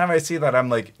every time I see that, I'm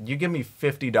like, you give me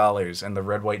 $50 and the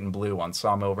red, white, and blue on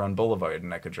Sawmill Run Boulevard,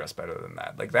 and I could dress better than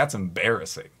that. Like, that's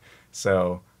embarrassing.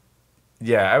 So,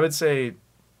 yeah, I would say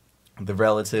the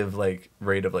relative like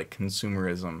rate of like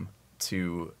consumerism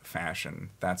to fashion,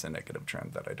 that's a negative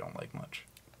trend that I don't like much.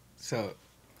 So,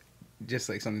 just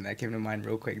like something that came to mind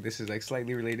real quick. This is like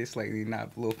slightly related, slightly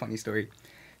not. A little funny story.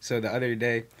 So the other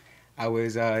day, I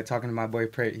was talking to my boy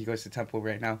Pray. He goes to Temple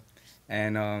right now,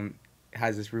 and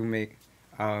has this roommate.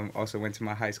 Also went to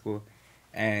my high school,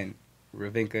 and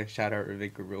Ravinka. Shout out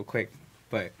Ravinka real quick.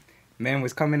 But man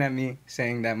was coming at me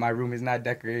saying that my room is not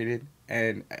decorated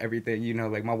and everything. You know,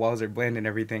 like my walls are bland and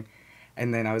everything.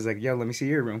 And then I was like, yo, let me see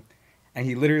your room. And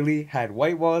he literally had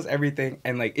white walls, everything.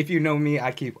 And, like, if you know me,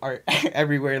 I keep art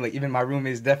everywhere. Like, even my room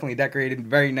is definitely decorated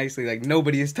very nicely. Like,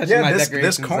 nobody is touching my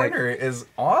decorations. This corner is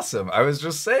awesome. I was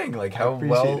just saying, like, how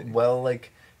well,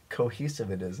 like,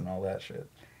 cohesive it is and all that shit.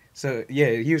 So,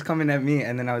 yeah, he was coming at me,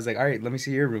 and then I was like, all right, let me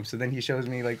see your room. So then he shows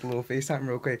me, like, the little FaceTime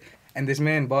real quick. And this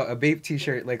man bought a Bape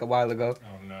t-shirt, like, a while ago.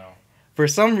 Oh, no. For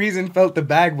some reason, felt the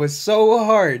bag was so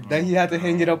hard that he had to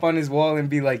hang it up on his wall and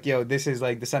be like, yo, this is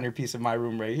like the centerpiece of my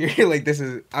room right here. Like, this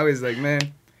is, I was like,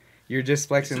 man, you're just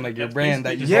flexing like your brand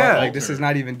that you bought. Like, this is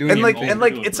not even doing anything. And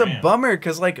like, it's a bummer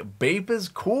because like Bape is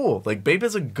cool. Like, Bape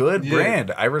is a good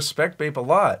brand. I respect Bape a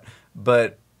lot.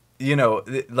 But, you know,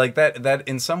 like that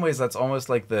in some ways, that's almost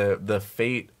like the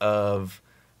fate of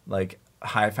like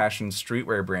high fashion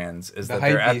streetwear brands is that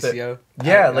they're at the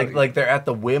like they're at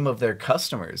the whim of their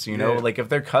customers, you know. Like if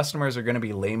their customers are going to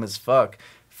be lame as fuck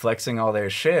flexing all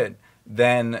their shit,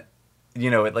 then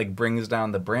you know it like brings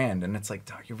down the brand. And it's like,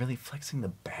 dog, you're really flexing the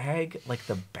bag, like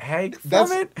the bag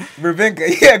from it.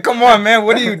 Ravinka, yeah, come on, man,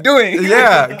 what are you doing?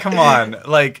 Yeah, come on,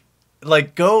 like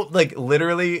go like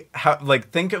literally how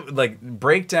like think of like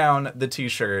break down the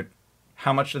t-shirt.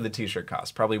 How much did the t-shirt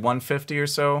cost? Probably $150 or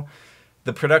so.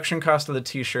 The production cost of the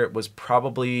t-shirt was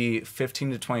probably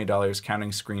 $15 to $20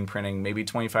 counting screen printing, maybe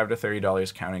 $25 to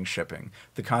 $30 counting shipping.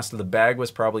 The cost of the bag was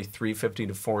probably $3.50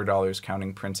 to $4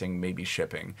 counting printing, maybe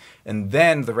shipping. And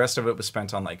then the rest of it was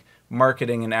spent on like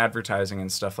marketing and advertising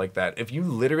and stuff like that. If you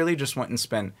literally just went and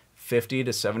spent $50 to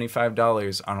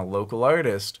 $75 on a local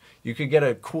artist, you could get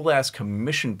a cool ass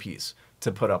commission piece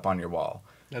to put up on your wall.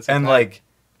 And like,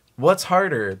 what's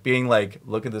harder, being like,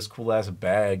 look at this cool ass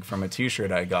bag from a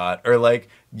t-shirt I got, or like,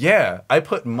 yeah, I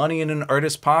put money in an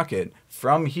artist's pocket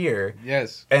from here,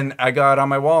 yes, and I got it on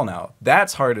my wall now.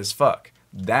 That's hard as fuck.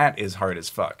 That is hard as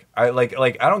fuck. I like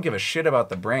I don't give a shit about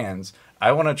the brands.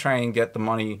 I want to try and get the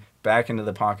money back into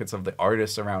the pockets of the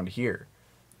artists around here.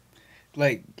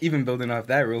 Like, even building off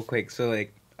that real quick, so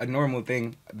like a normal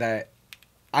thing that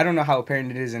I don't know how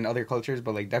apparent it is in other cultures,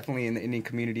 but like definitely in the Indian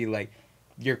community, like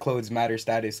your clothes matter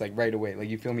status like right away. Like,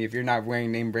 you feel me? If you're not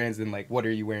wearing name brands, then like what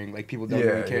are you wearing? Like, people don't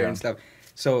really care and stuff.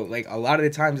 So like a lot of the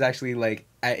times actually like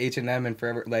at H&M and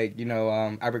Forever, like, you know,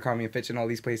 Abercrombie and Fitch and all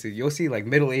these places, you'll see like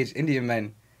middle-aged Indian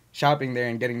men shopping there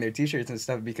and getting their t-shirts and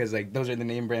stuff because like those are the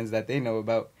name brands that they know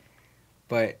about.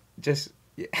 But just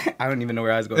I don't even know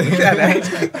where I was going with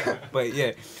that. But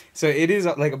yeah, so it is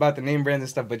like about the name brands and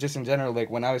stuff, but just in general, like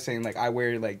when I was saying like I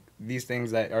wear like these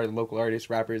things that are local artists,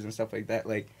 rappers and stuff like that,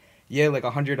 like yeah, like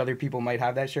 100 other people might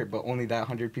have that shirt, but only that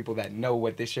 100 people that know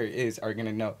what this shirt is are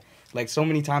gonna know. Like, so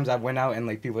many times I've went out and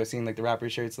like people have seen like the rapper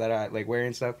shirts that I like wear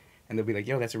and stuff, and they'll be like,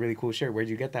 yo, that's a really cool shirt, where'd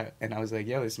you get that? And I was like,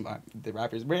 yo, it's the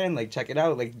rapper's brand, like check it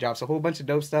out. Like, drops a whole bunch of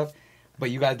dope stuff, but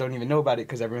you guys don't even know about it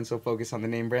because everyone's so focused on the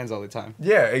name brands all the time.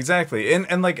 Yeah, exactly.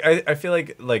 And like I feel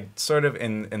like sort of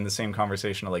in the same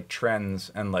conversation of like trends,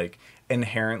 and like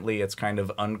inherently it's kind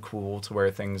of uncool to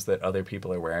wear things that other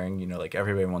people are wearing. You know, like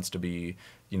everybody wants to be,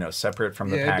 you know, separate from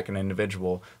the pack and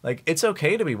individual. Like, it's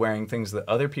okay to be wearing things that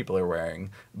other people are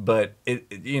wearing, but it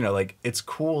you know, like, it's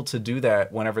cool to do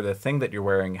that whenever the thing that you're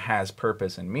wearing has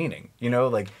purpose and meaning. You know,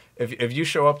 like if you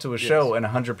show up to a show and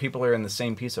 100 people are in the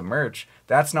same piece of merch,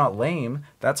 that's not lame.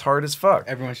 That's hard as fuck.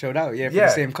 Everyone showed out, for the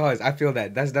same cause. I feel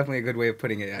that. That's definitely a good way of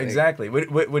putting it. Exactly.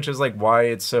 Which is like why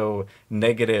it's so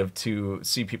negative to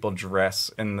see people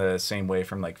dress in the same way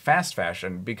from like fast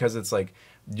fashion, because it's like,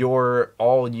 you're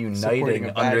all uniting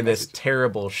under this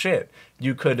terrible shit.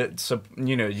 You could,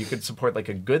 you could support like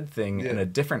a good thing in a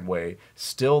different way,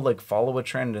 still like follow a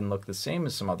trend and look the same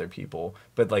as some other people,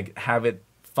 but like have it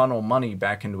funnel money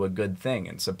back into a good thing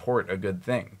and support a good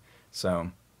thing.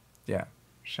 So, yeah,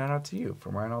 shout out to you for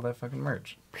wearing all that fucking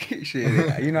merch. Appreciate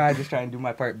it. You know, I just try and do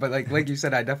my part. But like you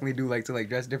said, I definitely do like to like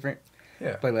dress different.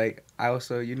 Yeah. But like I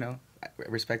also, you know,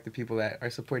 respect the people that are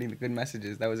supporting the good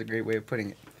messages. That was a great way of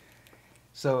putting it.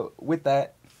 So with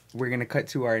that, we're going to cut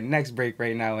to our next break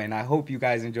right now, and I hope you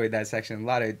guys enjoyed that section. A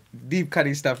lot of deep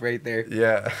cutting stuff right there.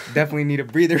 Yeah. Definitely need a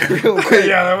breather real quick.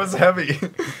 Yeah, that was heavy.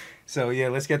 So yeah,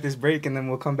 let's get this break, and then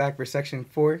we'll come back for section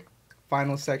 4,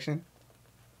 final section.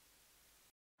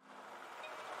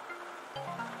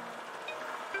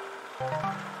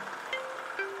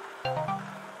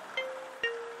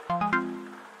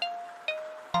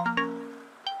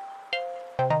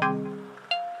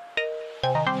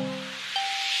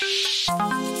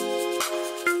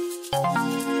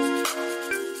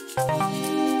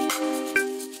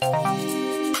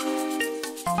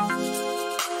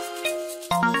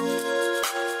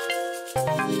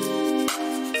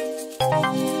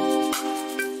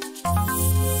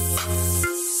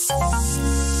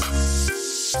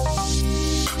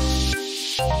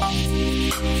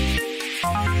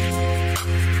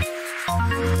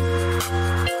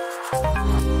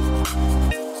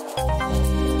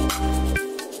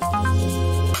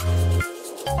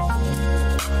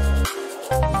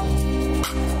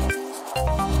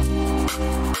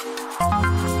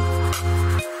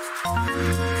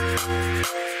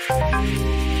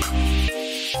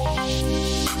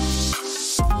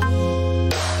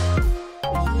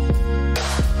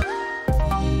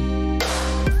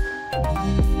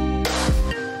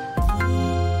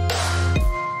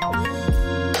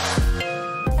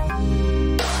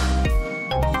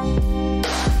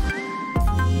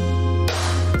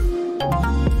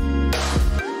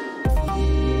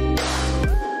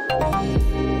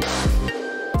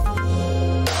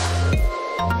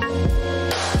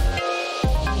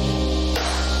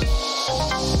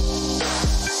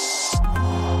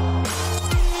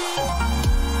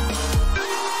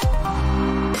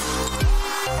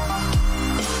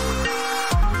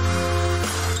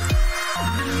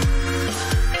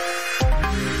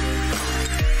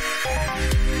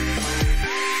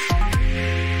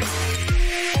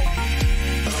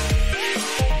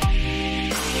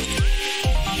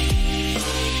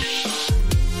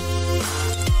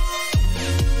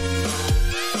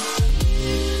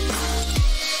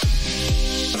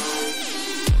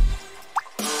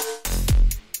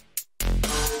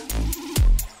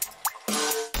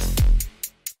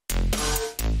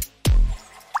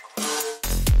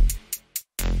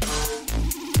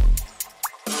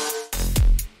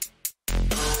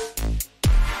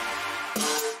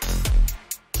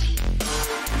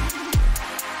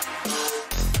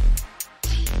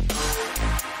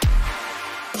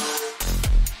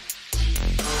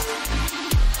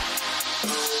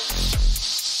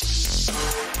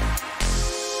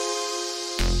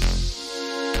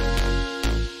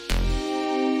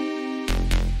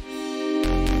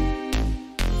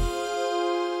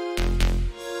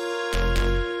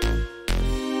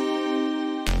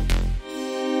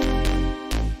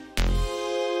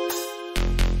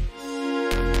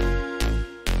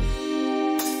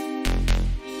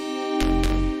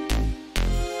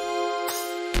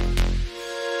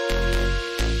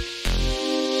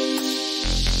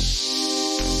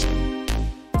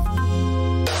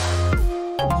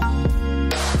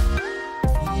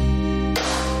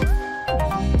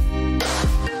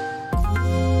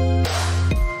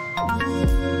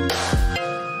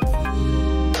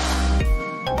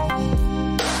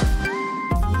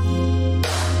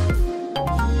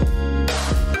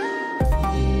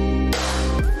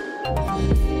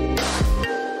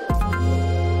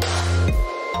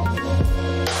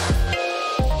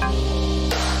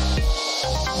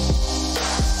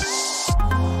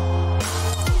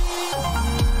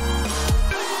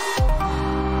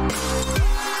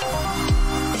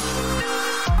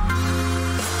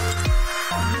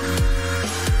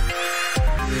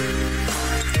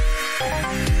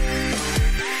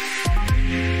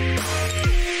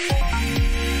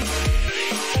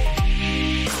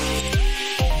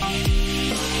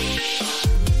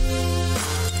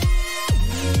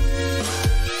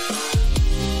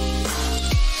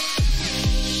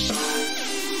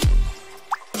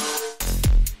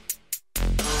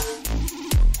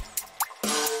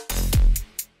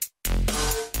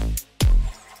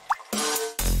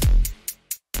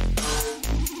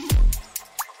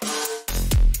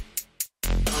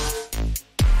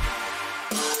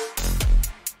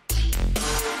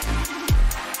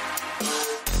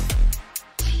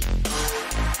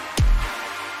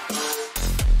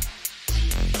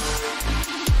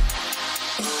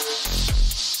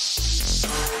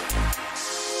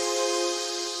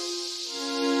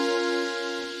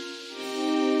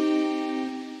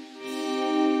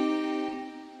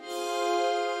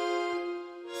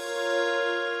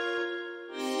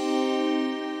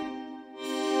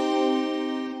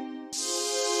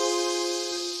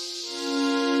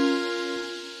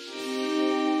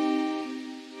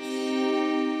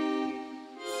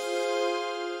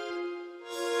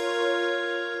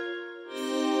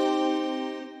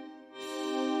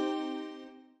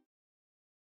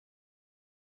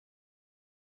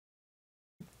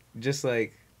 just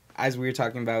like as we were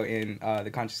talking about in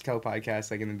the Conscious Kel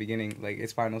podcast, like in the beginning, like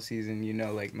it's final season, you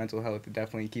know, like mental health,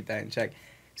 definitely keep that in check.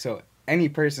 So any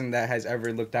person that has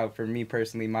ever looked out for me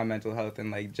personally, my mental health,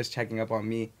 and like just checking up on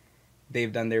me,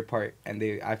 they've done their part, and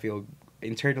I feel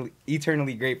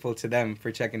eternally grateful to them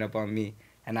for checking up on me,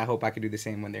 and I hope I could do the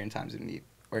same when they're in times of need,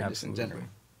 or Absolutely. just in general.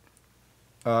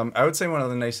 I would say one of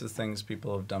the nicest things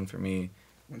people have done for me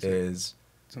is...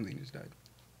 Something just died.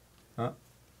 Huh?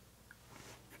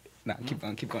 Nah, keep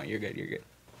going. You're good. Did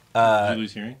you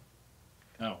lose hearing?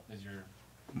 Oh, is your...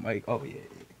 Mike, oh, yeah.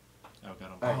 Oh,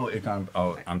 got him.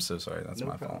 I'm so sorry. That's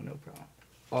my fault. No problem.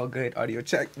 All good. Audio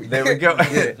check. There we go.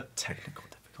 Technical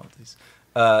difficulties.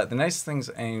 The nicest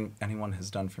things anyone has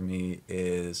done for me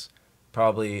is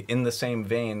probably in the same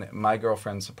vein, my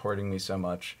girlfriend supporting me so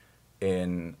much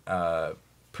in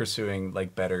pursuing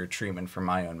like better treatment for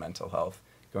my own mental health.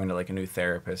 Going to like a new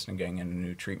therapist and getting in a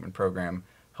new treatment program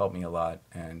helped me a lot,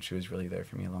 and she was really there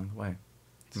for me along the way.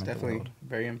 It's definitely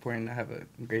very important to have a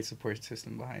great support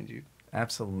system behind you.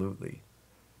 Absolutely.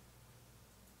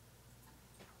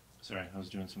 Sorry, I was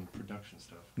doing some production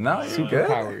stuff. No, you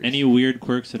good. Any weird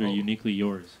quirks that are uniquely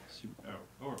yours?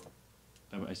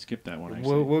 I skipped that one.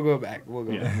 Actually. We'll go back.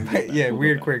 Yeah,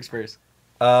 weird quirks first.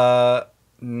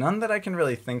 None that I can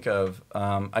really think of.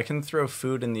 I can throw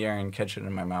food in the air and catch it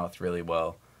in my mouth really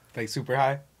well. Like super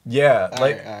high? Yeah, all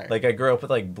right. Like I grew up with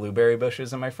like blueberry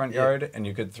bushes in my front yard, and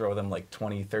you could throw them like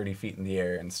 20, 30 feet in the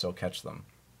air and still catch them.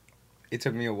 It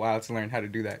took me a while to learn how to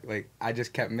do that. Like, I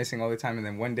just kept missing all the time, and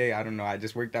then one day, I don't know, I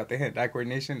just worked out the hand-eye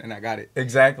coordination, and I got it.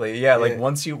 Exactly, yeah. Like,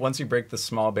 once you break the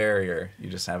small barrier, you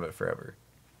just have it forever.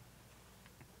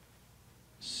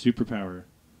 Superpower.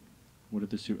 What are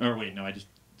the super... Oh, wait, no,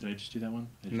 did I just do that one?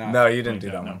 No, you didn't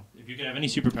do that one. If you could have any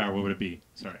superpower, what would it be?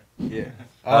 Sorry. Yeah.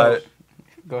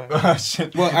 Go ahead. Oh,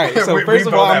 shit. Well, all right. So first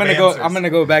of all, I'm gonna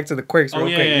go back to the quirks real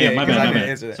quick. Yeah. My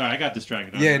bad. Sorry, I got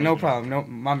distracted. Yeah, no problem. No,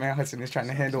 my man Hudson is trying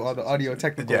to handle all the audio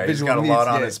technical visual he's got a lot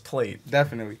on his plate.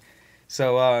 Definitely.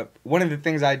 So one of the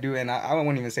things I do, and I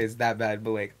won't even say it's that bad, but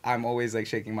like I'm always like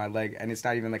shaking my leg, and it's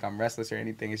not even like I'm restless or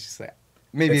anything. It's just like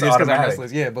maybe it is because I'm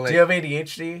restless. Yeah, but like. Do you have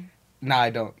ADHD? Nah,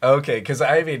 I don't. Okay, because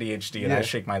I have ADHD and I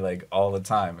shake my leg all the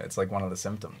time. It's like one of the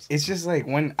symptoms. It's just like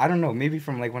when, I don't know, maybe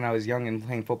from like when I was young and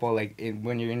playing football, like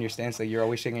when you're in your stance, like you're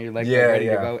always shaking your leg like, ready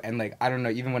to go. And like, I don't know,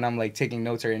 even when I'm like taking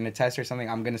notes or in a test or something,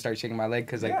 I'm going to start shaking my leg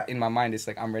because like in my mind, it's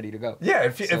like I'm ready to go. Yeah,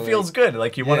 it feels good.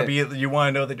 Like you want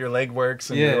to know that your leg works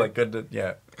and you're like good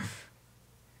to,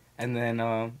 And then,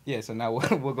 so now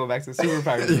we'll go back to the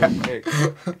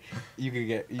superpowers. You could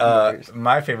get...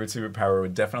 my favorite superpower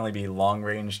would definitely be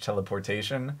long-range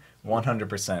teleportation,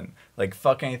 100%. Like,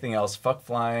 fuck anything else. Fuck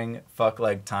flying. Fuck,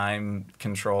 like, time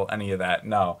control, any of that.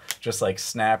 No. Just, like,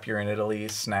 snap, you're in Italy.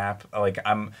 Snap. Like,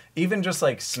 even just,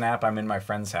 like, snap, I'm in my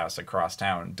friend's house across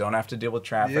town. Don't have to deal with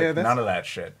traffic. Yeah, none of that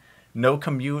shit. No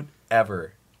commute,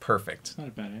 ever. Perfect. That's not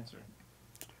a bad answer.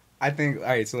 I think, all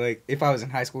right, so, like, if I was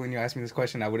in high school and you asked me this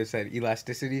question, I would have said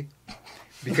elasticity.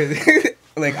 Because,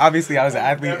 like, obviously I was an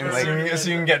athlete. And, like,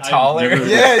 so you can get taller?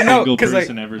 Yeah, no, because, like,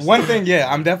 one thing,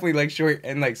 I'm definitely, like, short,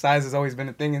 and, like, size has always been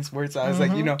a thing in sports. So I was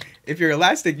like, you know, if you're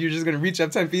elastic, you're just going to reach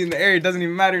up 10 feet in the air. It doesn't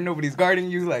even matter. Nobody's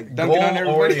guarding you, like, dunking on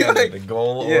everybody.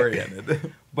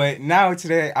 Goal-oriented. But now,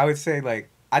 today, I would say, like,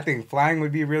 I think flying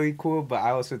would be really cool, but I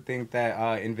also think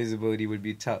that invisibility would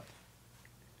be tough.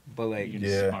 But, like... You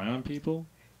can spy on people?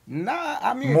 Nah,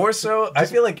 I mean... More so, I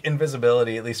feel like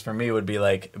invisibility, at least for me, would be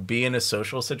like, be in a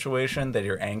social situation that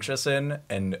you're anxious in,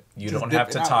 and you don't have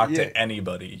to talk to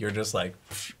anybody. You're just like,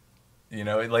 you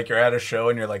know, like you're at a show,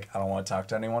 and you're like, I don't want to talk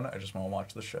to anyone, I just want to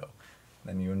watch the show.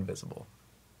 Then you're invisible.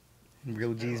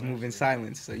 Real G's move in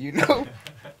silence, so you know.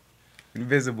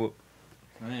 Invisible.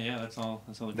 Yeah, that's all.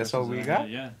 That's all we got?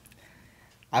 Yeah.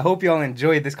 I hope y'all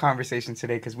enjoyed this conversation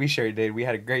today, because we sure did. We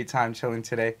had a great time chilling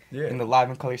today in the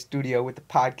LiveInColor studio with the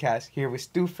podcast here with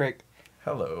Stu Frick.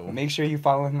 Hello. Make sure you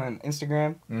follow him on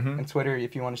Instagram and Twitter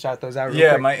if you want to shout those out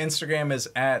real quick. My Instagram is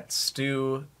at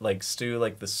Stu, like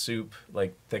the soup,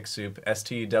 like thick soup,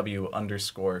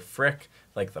 STW_Frick,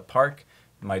 like the park.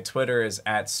 My Twitter is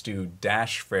at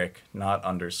Stu-Frick, not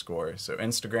underscore. So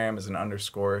Instagram is an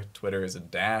underscore, Twitter is a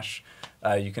dash.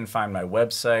 You can find my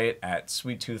website at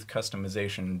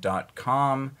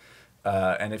sweettoothcustomization.com.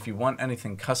 And if you want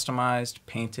anything customized,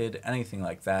 painted, anything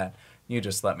like that, you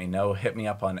just let me know. Hit me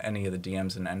up on any of the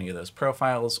DMs in any of those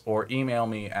profiles, or email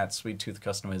me at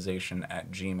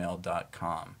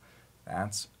sweettoothcustomization@gmail.com.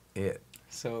 That's it.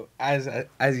 So as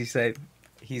you said,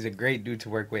 he's a great dude to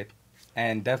work with.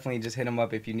 And definitely just hit him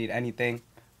up if you need anything.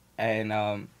 And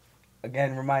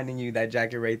again, reminding you that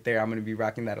jacket right there, I'm going to be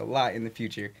rocking that a lot in the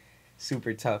future.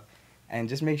 Super tough. And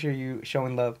just make sure you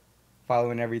showing love.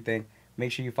 following everything.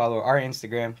 Make sure you follow our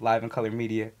Instagram, LiveInColor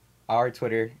Media, our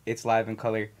Twitter, it's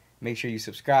LiveInColor. Make sure you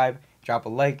subscribe, drop a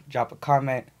like, drop a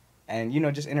comment, and,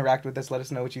 just interact with us. Let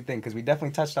us know what you think, because we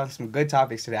definitely touched on some good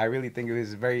topics today. I really think it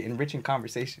was a very enriching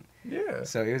conversation. Yeah.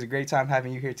 So it was a great time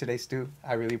having you here today, Stu.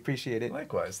 I really appreciate it.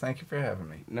 Likewise. Thank you for having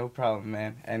me. No problem,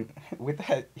 man. And with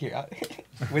that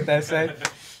said,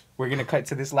 we're going to cut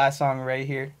to this last song right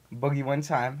here, Boogie One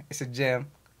Time. It's a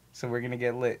jam, so we're going to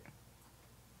get lit.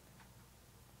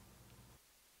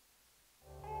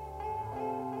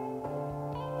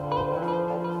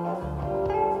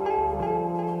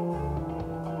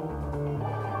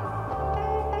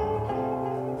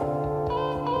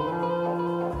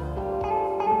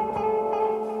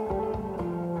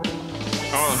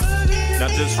 Now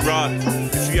just rock.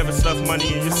 If you ever stuff money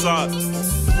in your sock,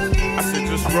 I said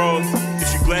just roll.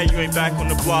 If you glad you ain't back on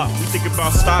the block. We think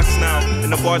about stocks now. In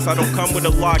the bars I don't come with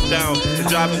a lockdown. The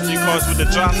driving G-cars with the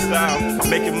drop style.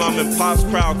 Making mom and pops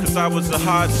proud cause I was a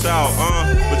hard child.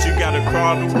 But you gotta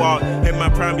crawl to walk. Hit my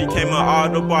prime became an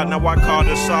Autobot. Now I call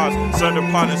the shots. Serve the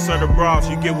pot and serve the broth.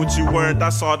 You get what you weren't.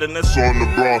 That's all then that's on the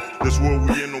broth. This world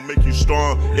we in don't make you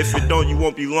strong. If it don't you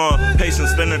won't be long.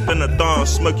 Patience thinner than a thumb.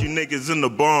 Smoke you niggas in the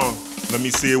barn. Let me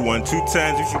see it 1, 2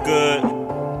 times if you good,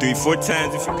 3, 4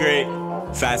 times if you great,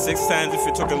 5, 6 times if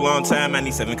it took a long time. I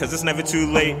need 7 cause it's never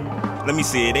too late. Let me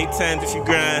see it 8 times if you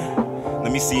grind.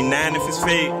 Let me see 9 if it's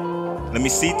fate. Let me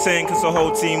see 10 cause the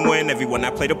whole team win. Everyone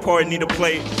I play the part need a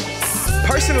plate.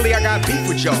 Personally, I got beef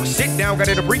with y'all. Sit down, got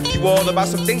to brief you all about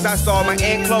some things I saw. My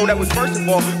Aunt Chloe, that was first of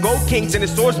all Gold Kings and the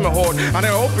swordsman horde. On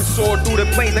an open sword through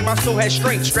the plains, like my soul had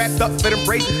strength. Strapped up for the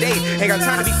embrace of day. Ain't got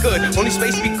time to be good, only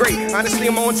space to be great. Honestly,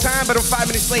 I'm on time, but I'm 5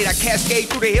 minutes late. I cascade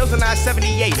through the hills in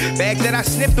I-78. Bags that I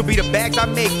sniffed will be the bags I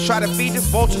make. Try to feed the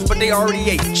vultures, but they already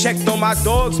ate. Checked on my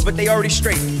dogs, but they already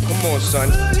straight. Come on,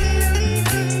 son.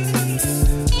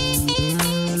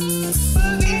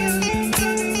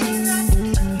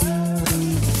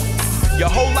 Your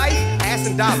whole life, ass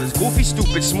and dollars, goofy,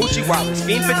 stupid, smoochy wallets,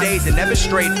 fiend for days and never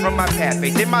strayed from my path.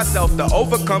 Faith in myself to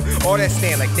overcome all that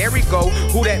stand. Like there we go,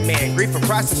 who that man? Grief for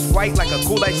process white like a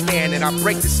Kool-Aid stand, and I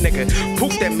break this nigga.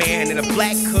 Poof that man in a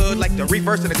black hood like the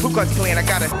reverse of the Ku Klux Klan. I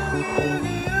gotta.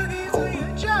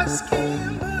 Just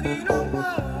can't boogie no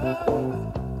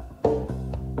more.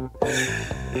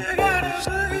 You gotta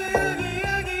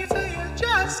boogie till you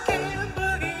just can't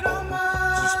boogie no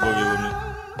more. Just boogie with me.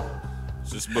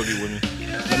 Just boogie with me.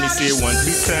 Let me see it 1, 2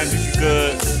 times if you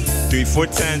good, 3, 4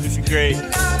 times if you great,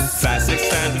 5, 6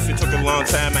 times if it took a long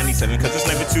time. I need 7 cause it's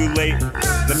never too late.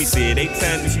 Let me see it 8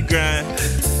 times if you grind.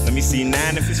 Let me see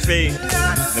 9 if it's fate.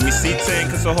 Let me see 10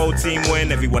 cause the whole team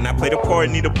win. Everyone I play the part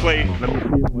need a plate. Let me see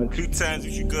it 1, 2 times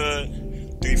if you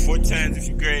good, 3, 4 times if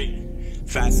you great,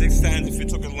 5, 6 times if it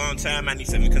took a long time. I need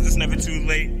 7 cause it's never too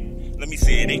late. Let me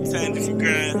see it 8 times if you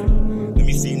grind. Let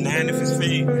me see 9 if it's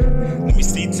fate. Let me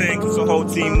see 10 cause the whole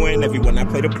team win. Everyone I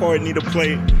play the part need a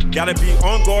plate. Gotta be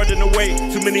on guard in the wait.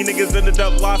 Too many niggas ended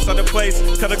up lost out of place.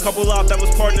 Cut a couple out that was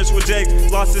partners with Jake.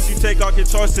 Losses you take all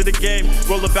guitars to the game.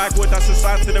 Roll it backward, that's a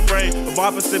side to the brain. Of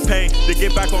opposite pain, to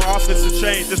get back on offense to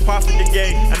train. Just pop in the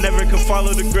game, I never can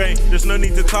follow the grain. There's no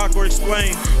need to talk or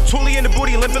explain. Toolie in the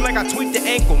booty, limping like I tweaked the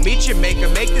ankle. Meet your maker,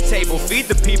 make the table, feed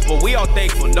the people. We all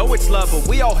thankful, know it's love, but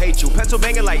we all hate you.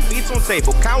 Pennsylvania like beats on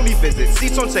table, county visits,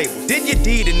 seats on table. Did your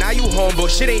deed and now you home, but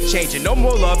shit ain't changing. No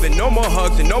more love and no more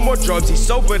hugs and no more drugs. He's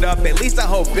sobered up, at least I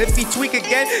hope. If he tweak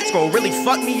again, it's gonna really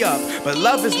fuck me up. But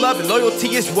love is love and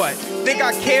loyalty is what? Think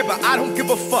I care, but I don't give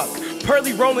a fuck.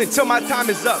 Pearly rolling till my time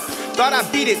is up. Thought I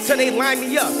beat it till they line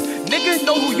me up. Niggas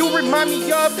know who you remind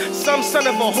me of? Some son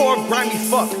of a whore grimy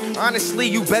fuck. Honestly,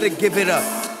 you better give it up.